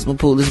baptismal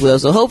pool as well.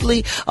 So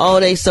hopefully all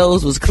their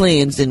souls was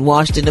cleansed and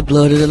washed in the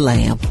blood of the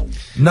Lamb.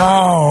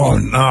 No.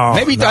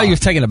 Maybe he thought he was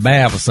taking a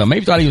bath or something.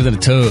 Maybe he thought he was in a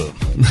tub.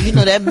 You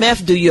know, that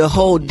meth do you a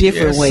whole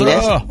different way.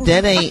 Sir.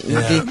 That ain't.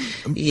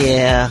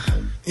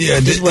 Yeah,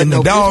 this wasn't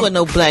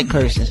no black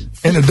person.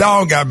 And the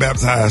dog got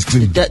baptized,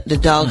 too. The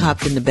dog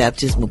hopped in the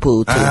baptismal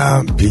pool,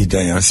 too. Be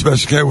damn.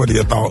 Special K, what are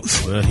your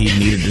thoughts? Well, he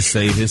needed to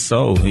save his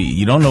soul.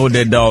 You don't know what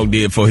that dog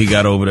did before he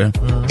got over there.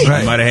 He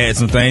might have had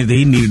some things that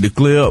he needed to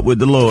clear up with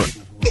the Lord.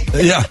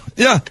 Yeah,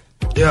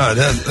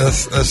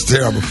 that's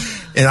terrible.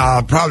 And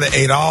I probably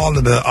ate all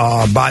of the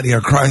Body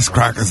of Christ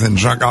crackers and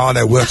drank all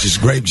that Welch's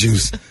grape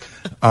juice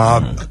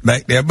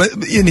back there.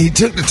 But he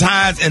took the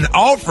tithes and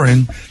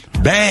offering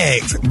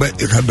bags.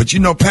 But you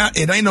know,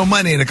 it ain't no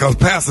money in it because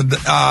Pastor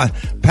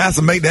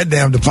make that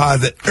damn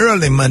deposit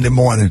early Monday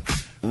morning.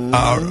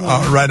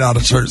 Right out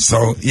of church.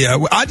 So, yeah,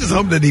 I just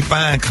hope that he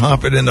find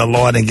comfort in the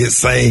Lord and get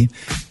saved.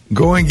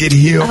 Go and get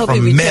healed from meth. I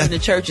hope he returned the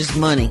church's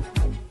money.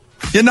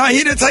 You know,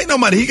 he didn't take no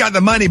money. He got the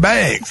money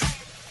bags.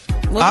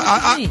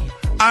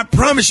 I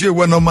promise you there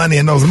wasn't no money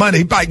in those money.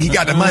 He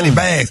got the money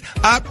bags.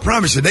 I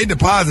promise you, they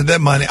deposit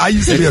that money. I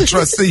used to be a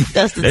trustee.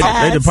 That's the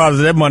they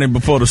deposit that money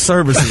before the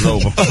service is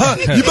over.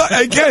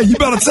 Hey, Ken, you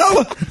better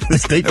tell her.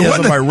 They tell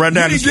somebody run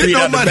down the street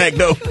out the back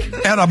door.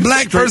 And a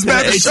black First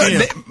Baptist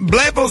church.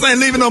 Black folks ain't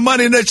leaving no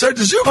money in their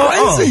churches. You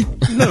crazy.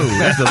 No,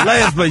 that's the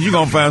last place you're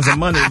going to find some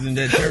money is in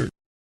that church.